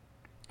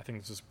 I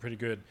think this is pretty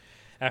good.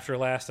 After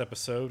last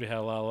episode, we had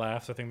a lot of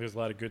laughs. I think there's a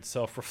lot of good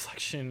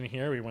self-reflection in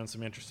here. We went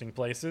some interesting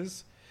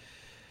places.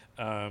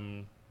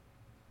 I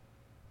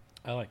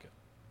like it.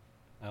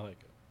 I like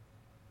it.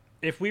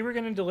 If we were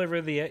going to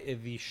deliver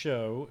the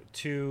show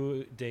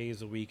 2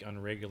 days a week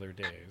on regular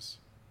days,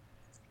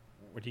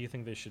 what do you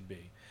think they should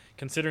be?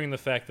 Considering the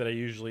fact that I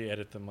usually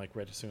edit them like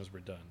right as soon as we're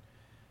done.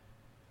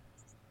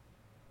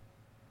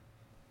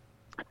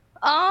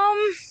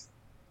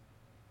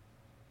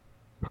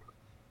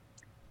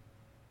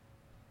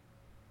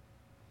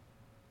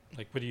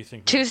 Like, what do you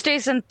think?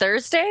 Tuesdays and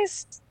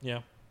Thursdays?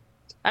 Yeah.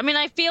 I mean,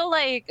 I feel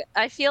like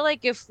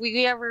if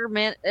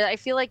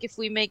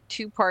we make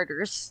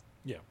two-parters,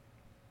 Yeah.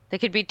 they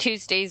could be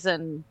Tuesdays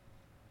and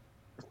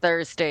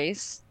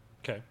Thursdays.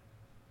 Okay.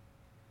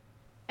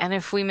 And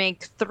if we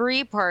make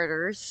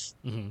three-parters,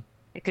 Mm-hmm.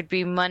 it could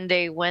be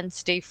Monday,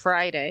 Wednesday,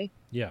 Friday.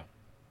 Yeah.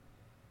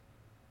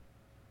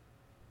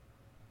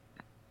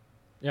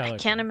 Yeah. I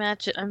can't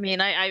imagine. I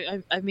mean,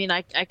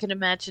 I can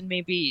imagine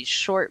maybe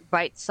short,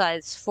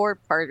 bite-sized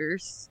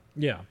four-parters,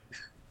 Yeah.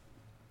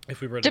 If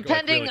we were to like,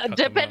 really cut them up.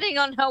 depending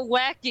on how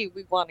wacky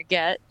we want to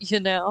get, you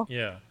know.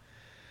 Yeah.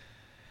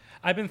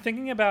 I've been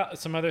thinking about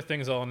some other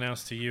things I'll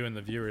announce to you and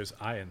the viewers.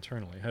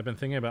 Internally, I've been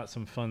thinking about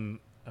some fun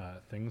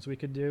things we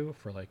could do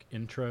for like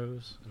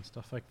intros and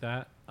stuff like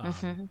that.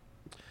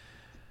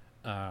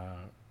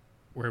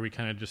 Where we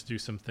kind of just do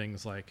some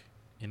things like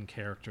in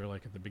character,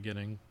 like at the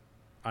beginning.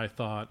 I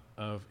thought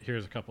of,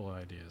 here's a couple of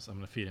ideas. I'm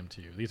going to feed them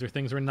to you. These are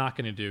things we're not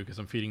going to do because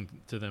I'm feeding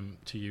them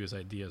to you as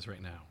ideas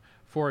right now.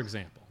 For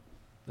example,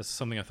 this is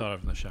something I thought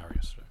of in the shower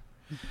yesterday.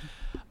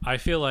 I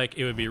feel like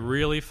it would be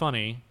really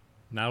funny.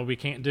 Now we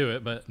can't do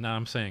it, but now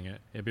I'm saying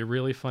it. It'd be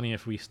really funny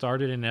if we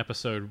started an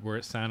episode where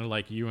it sounded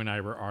like you and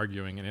I were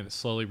arguing, and it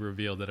slowly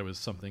revealed that it was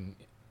something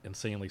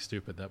insanely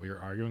stupid that we were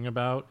arguing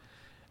about,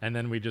 and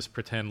then we just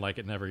pretend like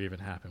it never even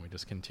happened. We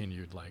just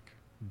continued like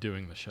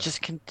doing the show.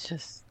 Just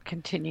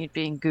continued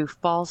being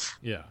goofballs.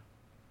 Yeah.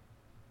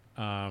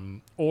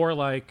 Or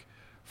like,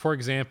 for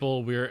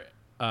example, we're.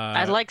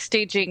 I like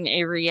staging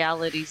a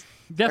reality.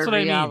 That's what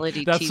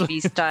reality I mean.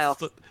 TV style.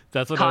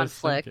 That's what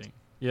conflict. I was thinking.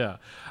 Yeah,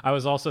 I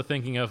was also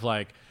thinking of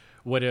like,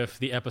 what if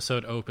the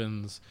episode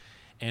opens,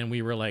 and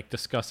we were like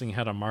discussing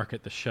how to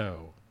market the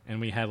show, and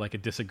we had like a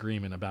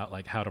disagreement about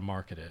like how to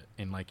market it,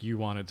 and like you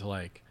wanted to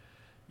like,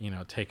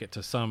 take it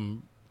to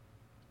some,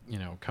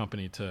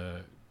 company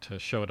to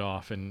show it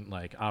off, and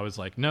like I was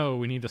like, no,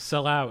 we need to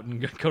sell out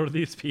and go to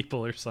these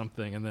people or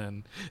something, and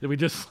then we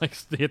just like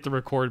hit the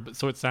record, but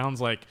so it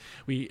sounds like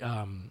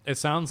it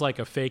sounds like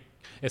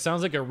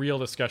a real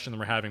discussion that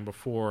we're having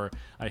before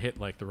I hit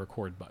like the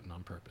record button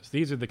on purpose.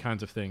 These are the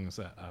kinds of things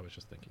that I was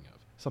just thinking of,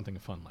 something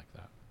fun like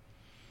that.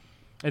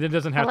 And it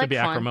doesn't have to be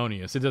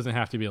acrimonious. It doesn't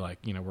have to be like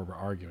where we're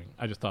arguing.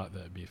 I just thought that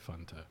it'd be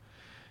fun to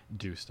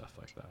do stuff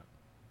like that,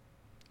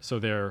 so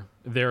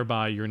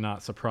thereby you're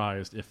not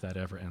surprised if that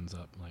ever ends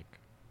up like.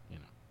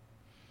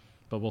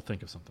 But we'll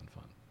think of something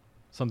fun,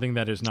 something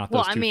that is not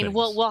those two things.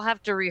 We'll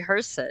have to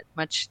rehearse it,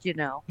 much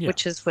Yeah.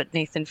 which is what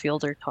Nathan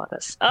Fielder taught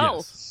us. Oh,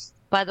 Yes.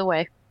 by the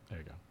way, There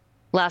you go.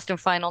 last and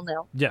final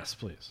note. Yes,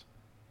 please,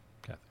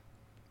 Kathy.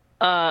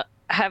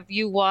 Have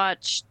you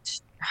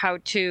watched How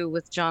To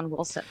with John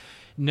Wilson?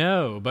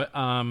 No, but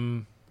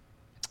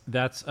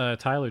that's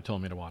Tyler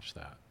told me to watch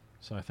that,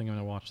 so I think I'm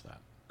gonna watch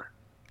that.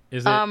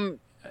 Is it?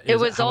 It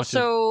is was how much is-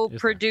 also is there?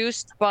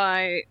 produced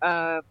by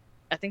I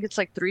think it's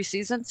like 3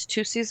 seasons,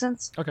 2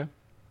 seasons. Okay.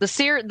 The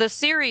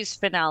series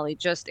finale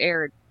just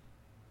aired,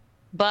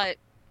 but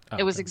Oh,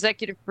 it was okay.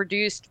 executive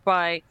produced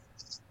by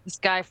this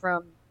guy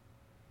from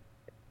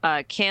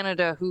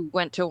Canada who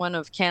went to one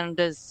of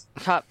Canada's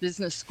top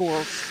business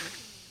schools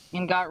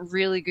and got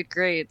really good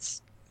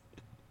grades.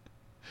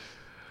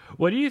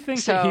 What do you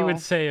think that he would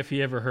So- say if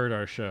he ever heard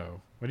our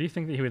show? What do you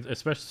think that he would,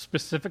 especially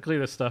specifically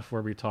the stuff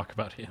where we talk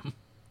about him?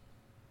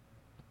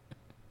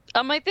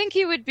 I think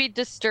he would be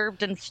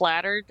disturbed and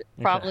flattered,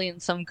 probably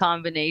in some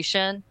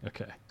combination.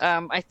 Okay.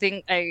 I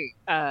think I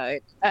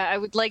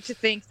would like to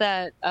think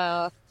that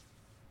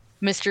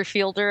Mr.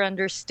 Fielder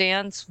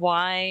understands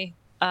why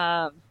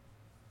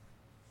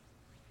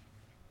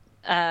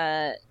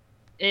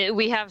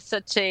we have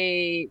such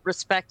a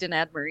respect and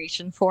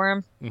admiration for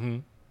him.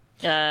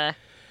 Mm-hmm.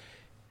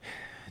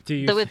 Do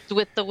you?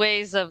 With the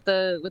ways of with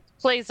the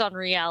plays on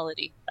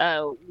reality.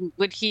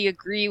 Would he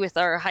agree with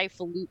our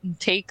highfalutin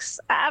takes?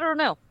 I don't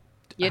know.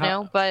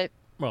 But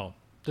Well,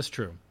 that's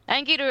true.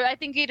 I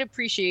think he'd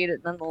appreciate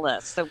it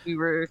nonetheless that we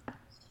were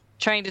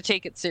trying to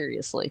take it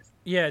seriously.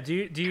 Yeah. Do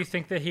you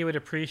think that he would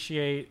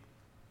appreciate?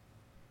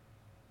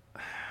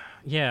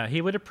 Yeah,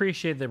 he would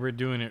appreciate that we're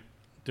doing it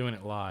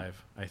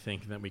live. I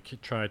think that we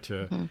could try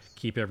to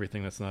keep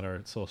everything that's not our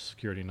social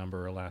security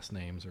number or last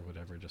names or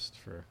whatever, just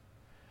for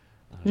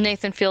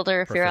Nathan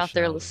Fielder, if you're out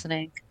there professionality.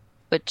 listening,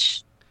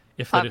 which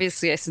if that-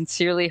 obviously I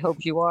sincerely hope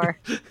you are.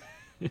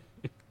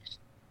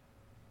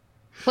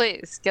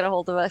 Please get a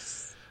hold of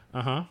us.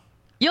 Uh-huh.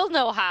 You'll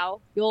know how.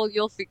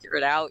 You'll figure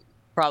it out.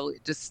 Probably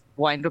just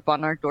wind up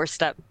on our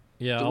doorstep.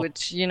 Yeah.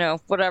 Which,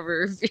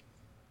 whatever.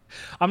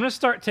 I'm going to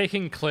start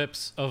taking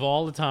clips of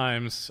all the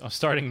times,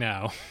 starting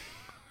now,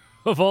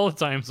 of all the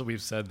times that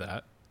we've said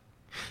that.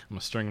 I'm going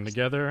to string them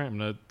together. I'm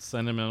going to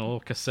send them in a little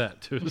cassette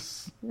to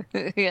us,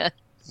 Yeah.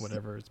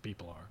 whatever its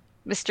people are.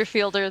 Mr.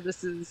 Fielder,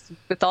 this is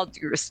with all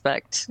due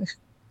respect.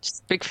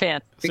 Just big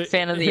fan. Big So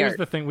fan of the here's art.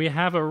 the thing. We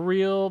have a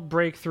real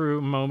breakthrough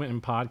moment in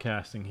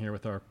podcasting here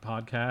with our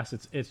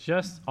podcast. It's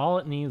just all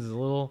it needs is a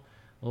little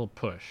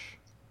push.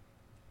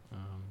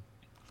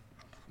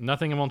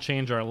 Nothing will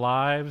change our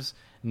lives.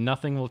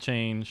 Nothing will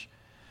change.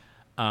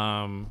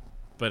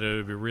 But it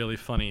would be really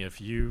funny if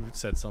you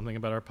said something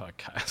about our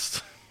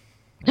podcast.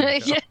 There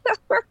you go.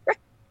 Yeah.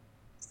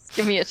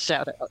 Give me a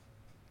shout out.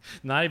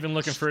 Not even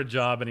looking for a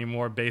job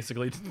anymore.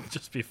 Basically,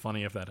 just be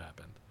funny if that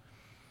happened.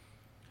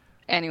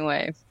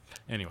 Anyway,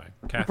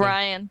 Kathy.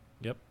 Brian,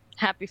 Yep.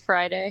 happy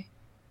Friday.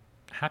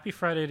 Happy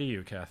Friday to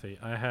you, Kathy.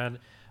 I had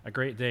a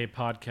great day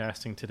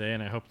podcasting today,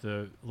 and I hope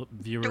the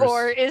viewers.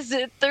 Or is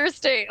it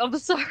Thursday? I'm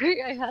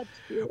sorry, I had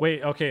to.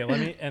 Wait. Okay. Let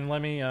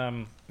me.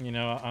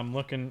 I'm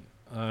looking.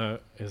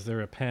 Is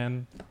there a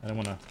pen? I don't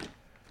want to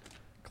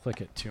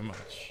click it too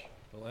much.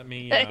 But let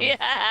me. Yeah.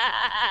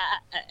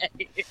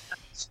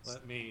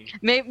 Let me.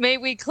 May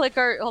we click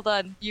our? Hold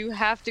on. You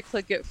have to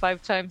click it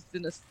 5 times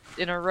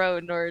in a row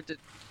in order to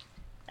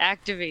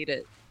activate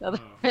it.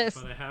 Otherwise,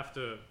 But I have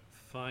to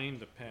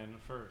find a pen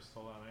first.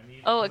 Hold on. I need.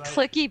 a 'cause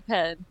clicky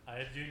pen.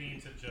 I do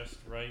need to just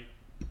write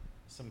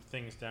some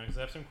things down because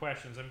I have some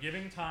questions. I'm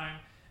giving time.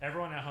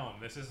 Everyone at home.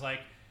 This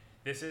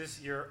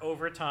is your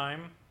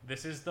overtime.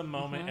 This is the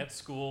moment at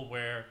school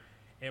where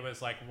it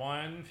was like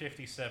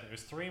 1:57. It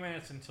was 3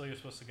 minutes until you're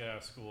supposed to get out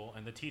of school,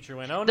 and the teacher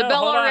went, "Oh no, The bell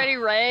hold on." already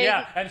rang.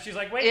 Yeah, and she's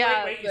like, "Wait,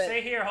 Yeah, wait, you but-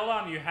 stay here. Hold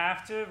on. You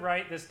have to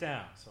write this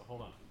down. So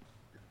hold on."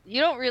 You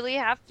don't really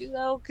have to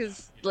though,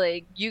 because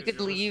like you 'Cause could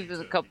you're leave listening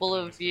a to it, couple you can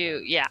of always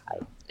go you. back.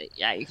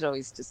 Yeah, you could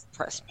always just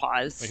press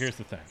pause. But here's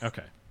the thing.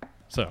 Okay,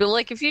 so But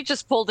like if you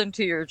just pulled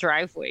into your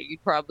driveway,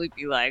 you'd probably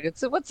be like,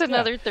 what's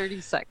another 30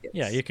 seconds?"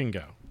 yeah, you can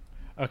go.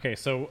 Okay,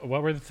 so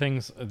what were the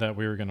things that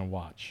we were gonna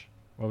watch?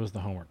 What was the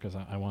homework? Because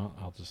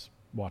I'll just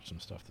watch some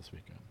stuff this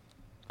weekend.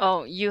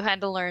 Oh, you had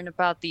to learn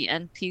about the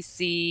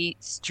NPC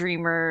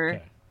streamer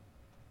Okay.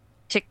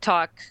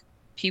 TikTok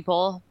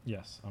people.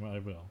 Yes, I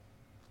will.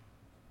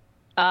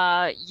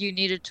 You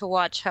needed to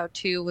watch How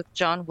To with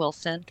John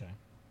Wilson. Okay.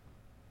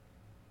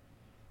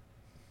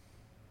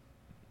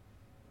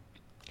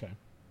 Okay.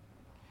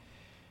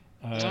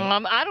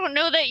 I don't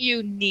know that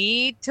you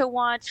need to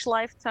watch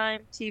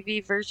Lifetime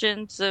TV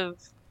versions of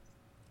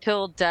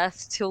Till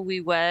Death Till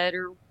We Wed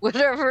or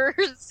whatever,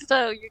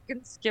 so you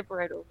can skip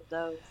right over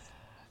those.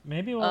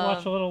 Maybe we'll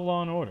watch a little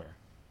Law and Order.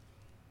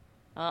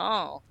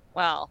 Oh,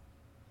 well,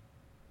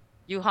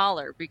 you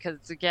holler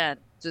because again,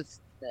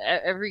 just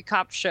every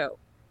cop show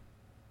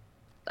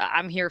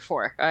I'm here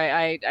for.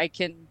 I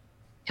can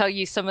tell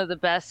you some of the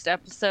best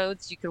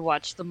episodes. You can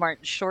watch the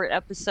Martin Short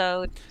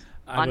episode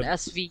on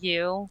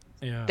SVU.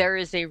 Yeah. There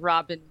is a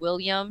Robin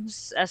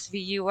Williams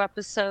SVU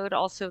episode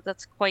also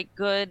that's quite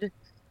good.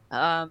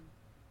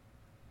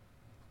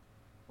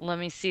 Let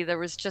me see. There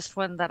was just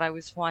one that I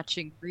was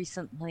watching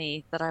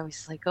recently that I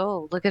was like,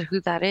 oh, look at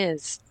who that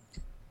is.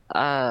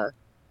 I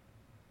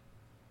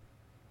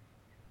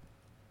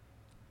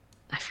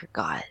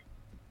forgot.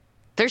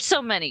 There's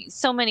so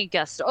many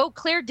guests. Oh,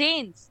 Claire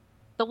Danes,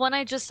 The one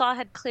I just saw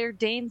had Claire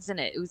Danes in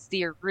it. It was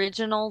the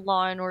original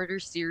Law and Order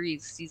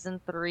series,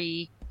 season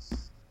 3,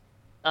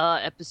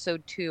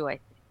 episode 2, I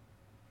think.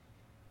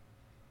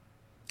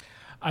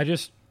 I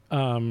just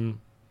okay.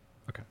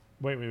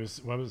 Wait,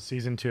 what was it,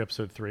 season 2,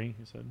 episode 3? You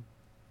said.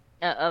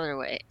 Other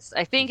ways.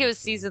 I think it was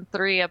season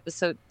 3, I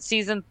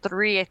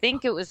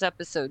think it was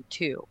episode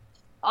 2.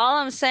 All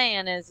I'm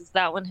saying is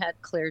that one had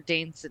Claire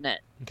Danes in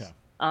it. Okay.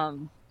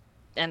 And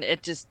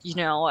it just,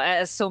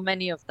 as so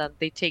many of them,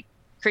 they take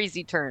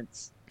crazy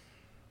turns.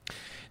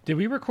 Did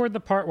we record the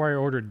part where I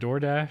ordered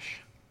DoorDash?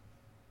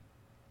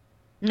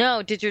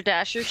 No, did your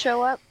Dasher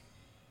show up?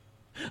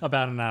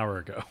 About an hour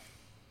ago.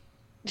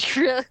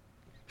 Really?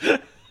 Oh,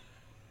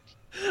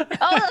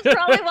 that's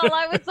probably while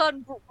I was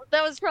on.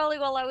 That was probably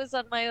while I was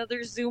on my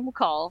other Zoom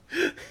call.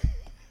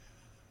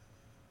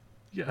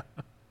 Yeah.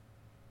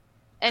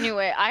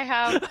 Anyway,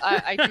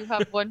 I do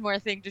have one more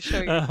thing to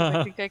show you. 'Cause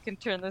I think I can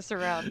turn this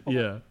around.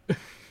 Yeah.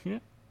 Yeah.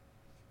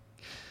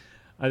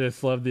 I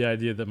just love the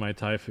idea that my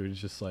Thai food is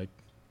just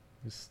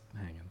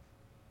hanging.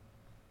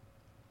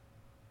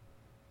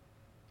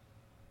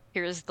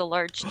 Here's the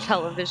large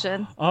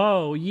television.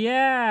 Oh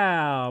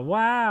yeah!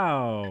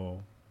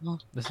 Wow. Oh.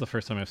 This is the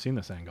first time I've seen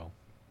this angle.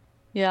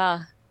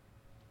 Yeah.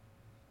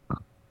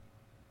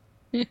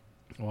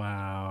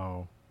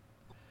 Wow.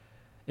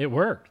 It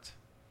worked.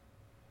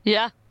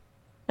 Yeah.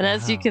 And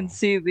as you can Wow.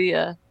 see,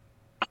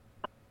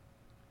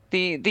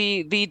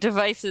 the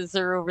devices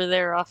are over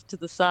there off to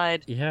the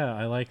side. Yeah,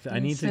 I like that. I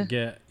need to Yes.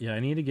 get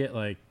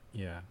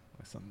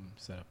something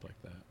set up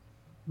like that.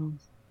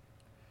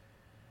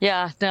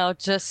 Yeah, no,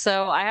 just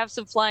so I have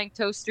some flying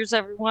toasters,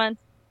 everyone.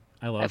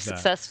 I love I've that.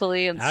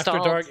 successfully installed.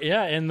 After dark,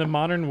 yeah, in the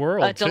modern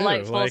world A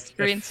delightful too. Like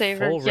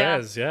screensaver, full yeah.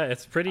 res, yeah.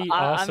 It's pretty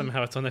awesome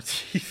how it's on the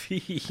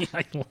TV.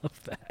 I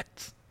love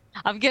that.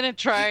 I'm gonna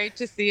try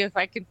to see if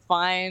I can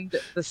find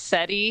the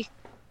SETI.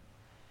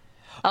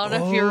 I don't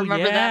know if you Oh,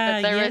 remember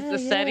that there yeah,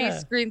 was the SETI yeah.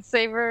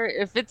 screensaver.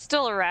 If it's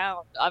still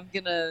around, I'm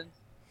gonna.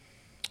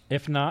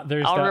 If not,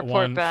 there's I'll that report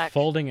one. back.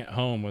 Folding at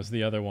home was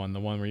the other one.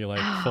 The one where you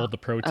fold the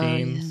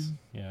proteins.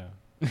 Yeah.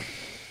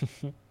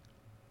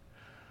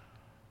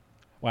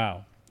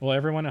 Wow. Well,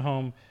 everyone at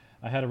home,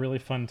 I had a really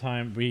fun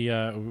time.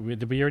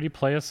 Did we already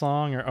play a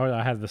song? Or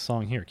I had the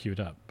song here queued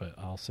up, but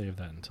I'll save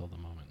that until the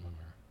moment when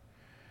we're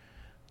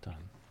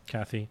done.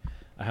 Kathy,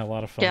 I had a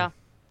lot of fun. Yeah.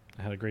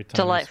 I had a great time.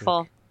 this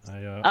Delightful. week. I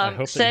hope that you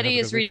have SETI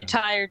a is good weekend.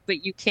 retired,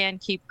 but you can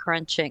keep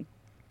crunching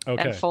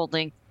Okay. and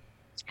folding.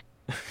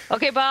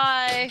 Okay,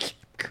 bye.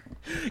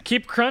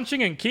 Keep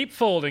crunching and keep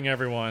folding,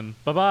 everyone.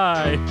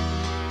 Bye-bye.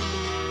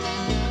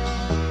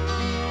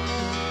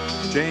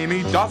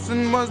 Jamie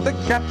Dawson was the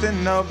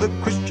captain of the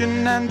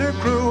Christian and her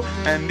crew,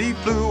 and he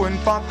flew and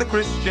fought the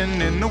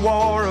Christian in the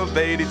War of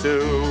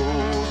 '82.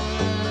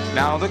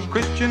 Now the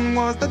Christian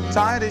was the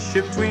tightest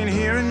ship between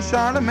here and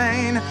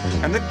Charlemagne,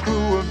 and the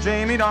crew of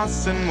Jamie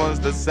Dawson was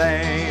the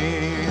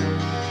same.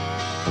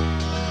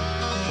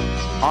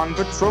 On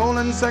patrol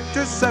in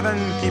Sector 7,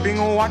 keeping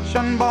a watch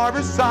on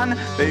Barbara's son,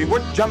 they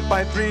would jump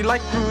by 3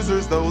 like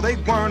cruisers, though they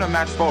weren't a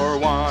match for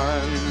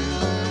 1.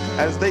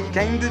 As they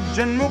came to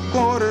general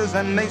quarters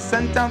and they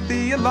sent out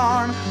the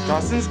alarm,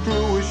 Dawson's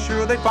crew was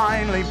sure they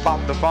finally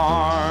bought the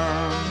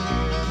farm.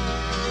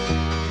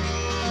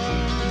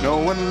 No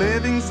one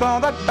living saw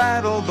that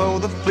battle, though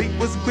the fleet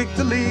was quick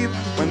to leave.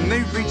 When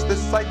they reached the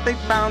site, they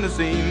found a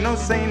scene no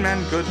sane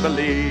man could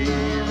believe.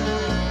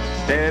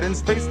 Dead in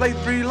space lay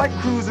 3 like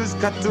cruisers,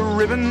 cut to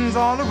ribbons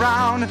all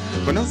around,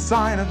 but no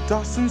sign of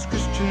Dawson's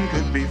Christian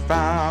could be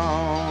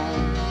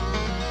found.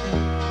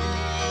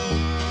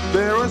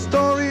 There are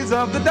stories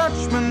of the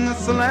Dutchman, the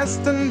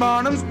Celeste and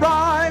Barnum's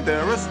bride.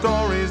 There are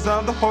stories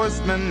of the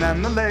horseman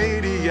and the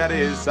lady at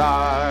his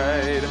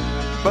side.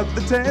 But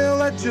the tale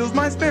that chills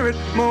my spirit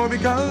more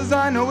because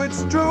I know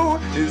it's true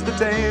is the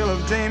tale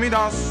of Jamie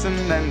Dawson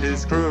and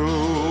his crew.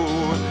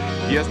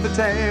 Yes, the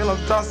tale of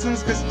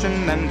Dawson's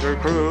Christian and her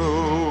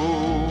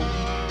crew.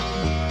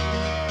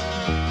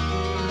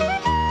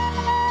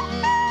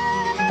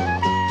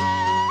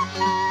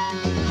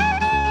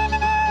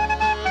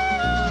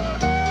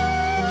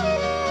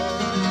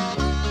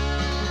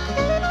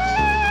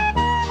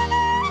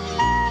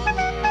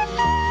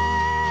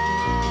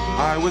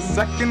 I was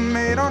second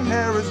mate on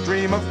Harris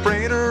Dream, a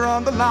freighter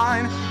on the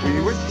line.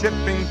 We were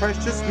shipping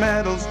precious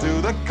metals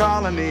to the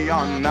colony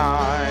on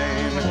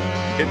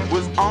 9. It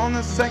was on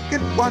the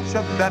second watch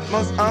of that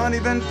most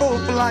uneventful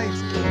flight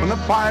when the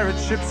pirate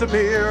ships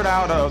appeared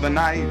out of the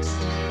night.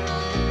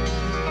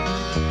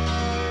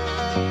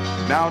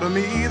 Now to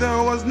me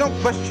there was no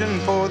question,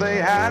 for they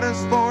had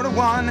us 4 to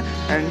 1,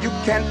 and you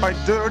can't fight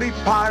dirty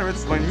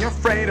pirates when your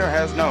freighter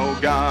has no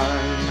gun.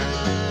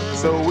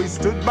 So we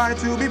stood by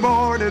to be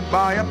boarded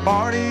by a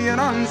party and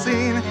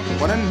unseen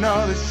when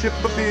another ship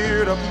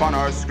appeared upon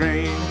our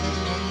screen.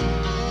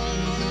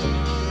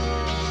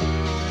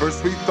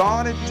 First we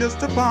thought it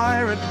just a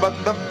pirate, but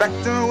the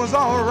vector was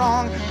all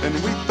wrong. Then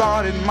we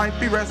thought it might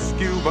be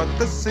rescue, but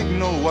the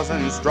signal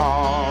wasn't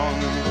strong.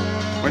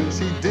 When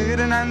she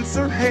didn't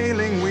answer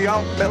hailing, we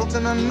all felt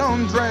an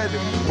unknown dread,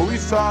 for we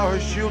saw her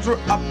shields were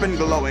up and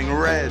glowing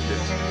red.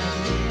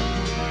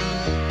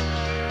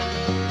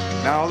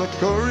 Now the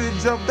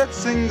courage of that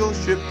single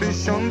ship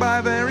is shown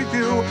by very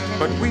few,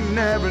 but we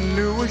never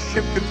knew a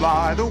ship could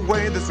fly the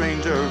way the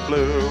stranger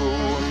flew.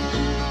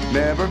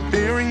 Never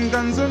fearing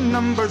guns or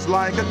numbers,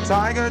 like a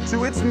tiger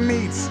to its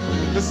meats,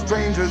 the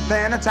stranger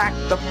then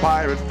attacked the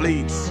pirate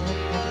fleets.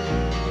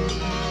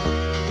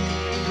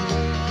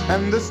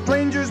 And the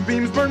stranger's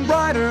beams burned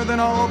brighter than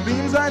all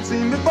beams I'd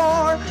seen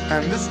before,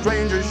 and the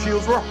stranger's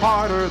shields were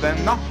harder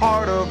than the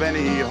heart of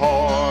any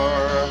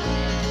whore.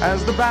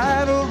 As the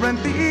battle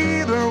rent the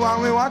ether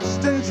while we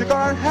watched and shook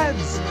our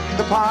heads,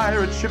 the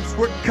pirate ships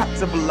were cut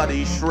to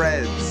bloody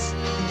shreds.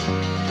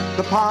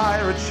 The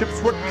pirate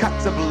ships were cut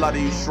to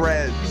bloody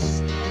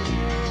shreds.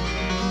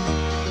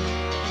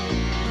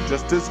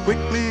 Just as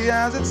quickly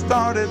as it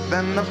started,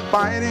 then the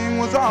fighting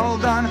was all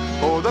done,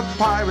 for the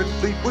pirate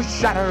fleet was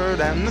shattered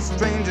and the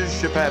stranger's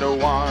ship had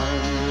won.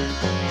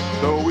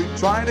 Though we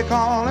tried to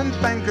call and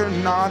thank her,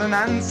 not an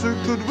answer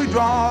could we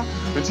draw.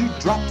 Then she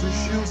dropped her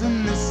shields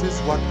and this is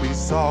what we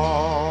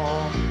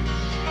saw.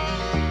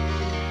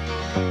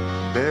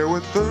 There were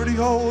 30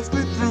 holes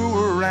clear through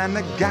her and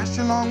a gash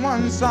along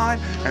one side,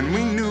 and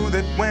we knew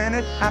that when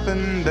it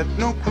happened that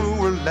no crew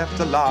were left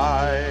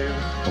alive.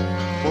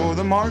 For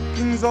the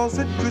markings all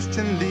said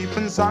Christian, deep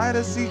inside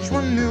us each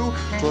one knew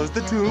 'twas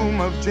the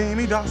tomb of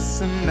Jamie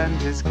Dawson and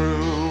his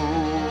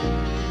crew.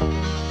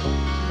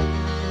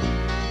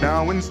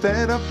 Now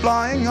instead of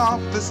flying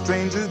off, the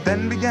strangers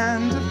then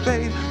began to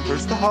fade,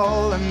 first the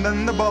hull and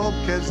then the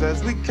bulkheads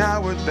as we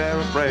cowered there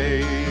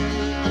afraid.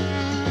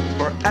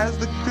 For as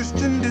the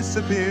Christian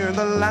disappeared,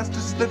 the last to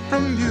slip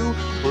from view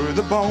were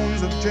the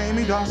bones of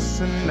Jamie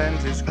Dawson and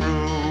his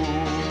crew.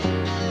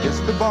 Yes,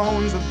 the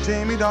bones of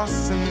Jamie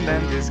Dawson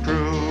and his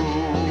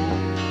crew.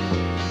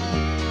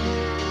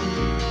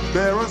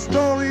 There are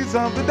stories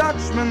of the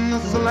Dutchman, the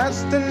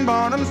Celeste and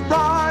Barnum's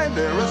pride.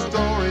 There are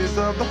stories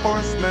of the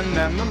horseman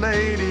and the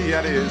lady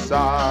at his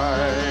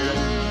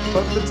side.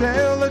 But the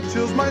tale that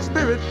chills my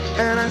spirit,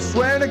 and I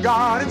swear to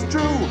God it's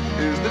true,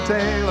 is the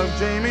tale of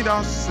Jamie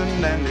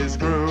Dawson and his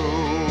crew.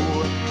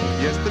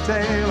 Yes, the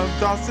tale of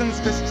Dawson's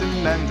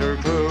Christian and her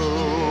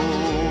crew.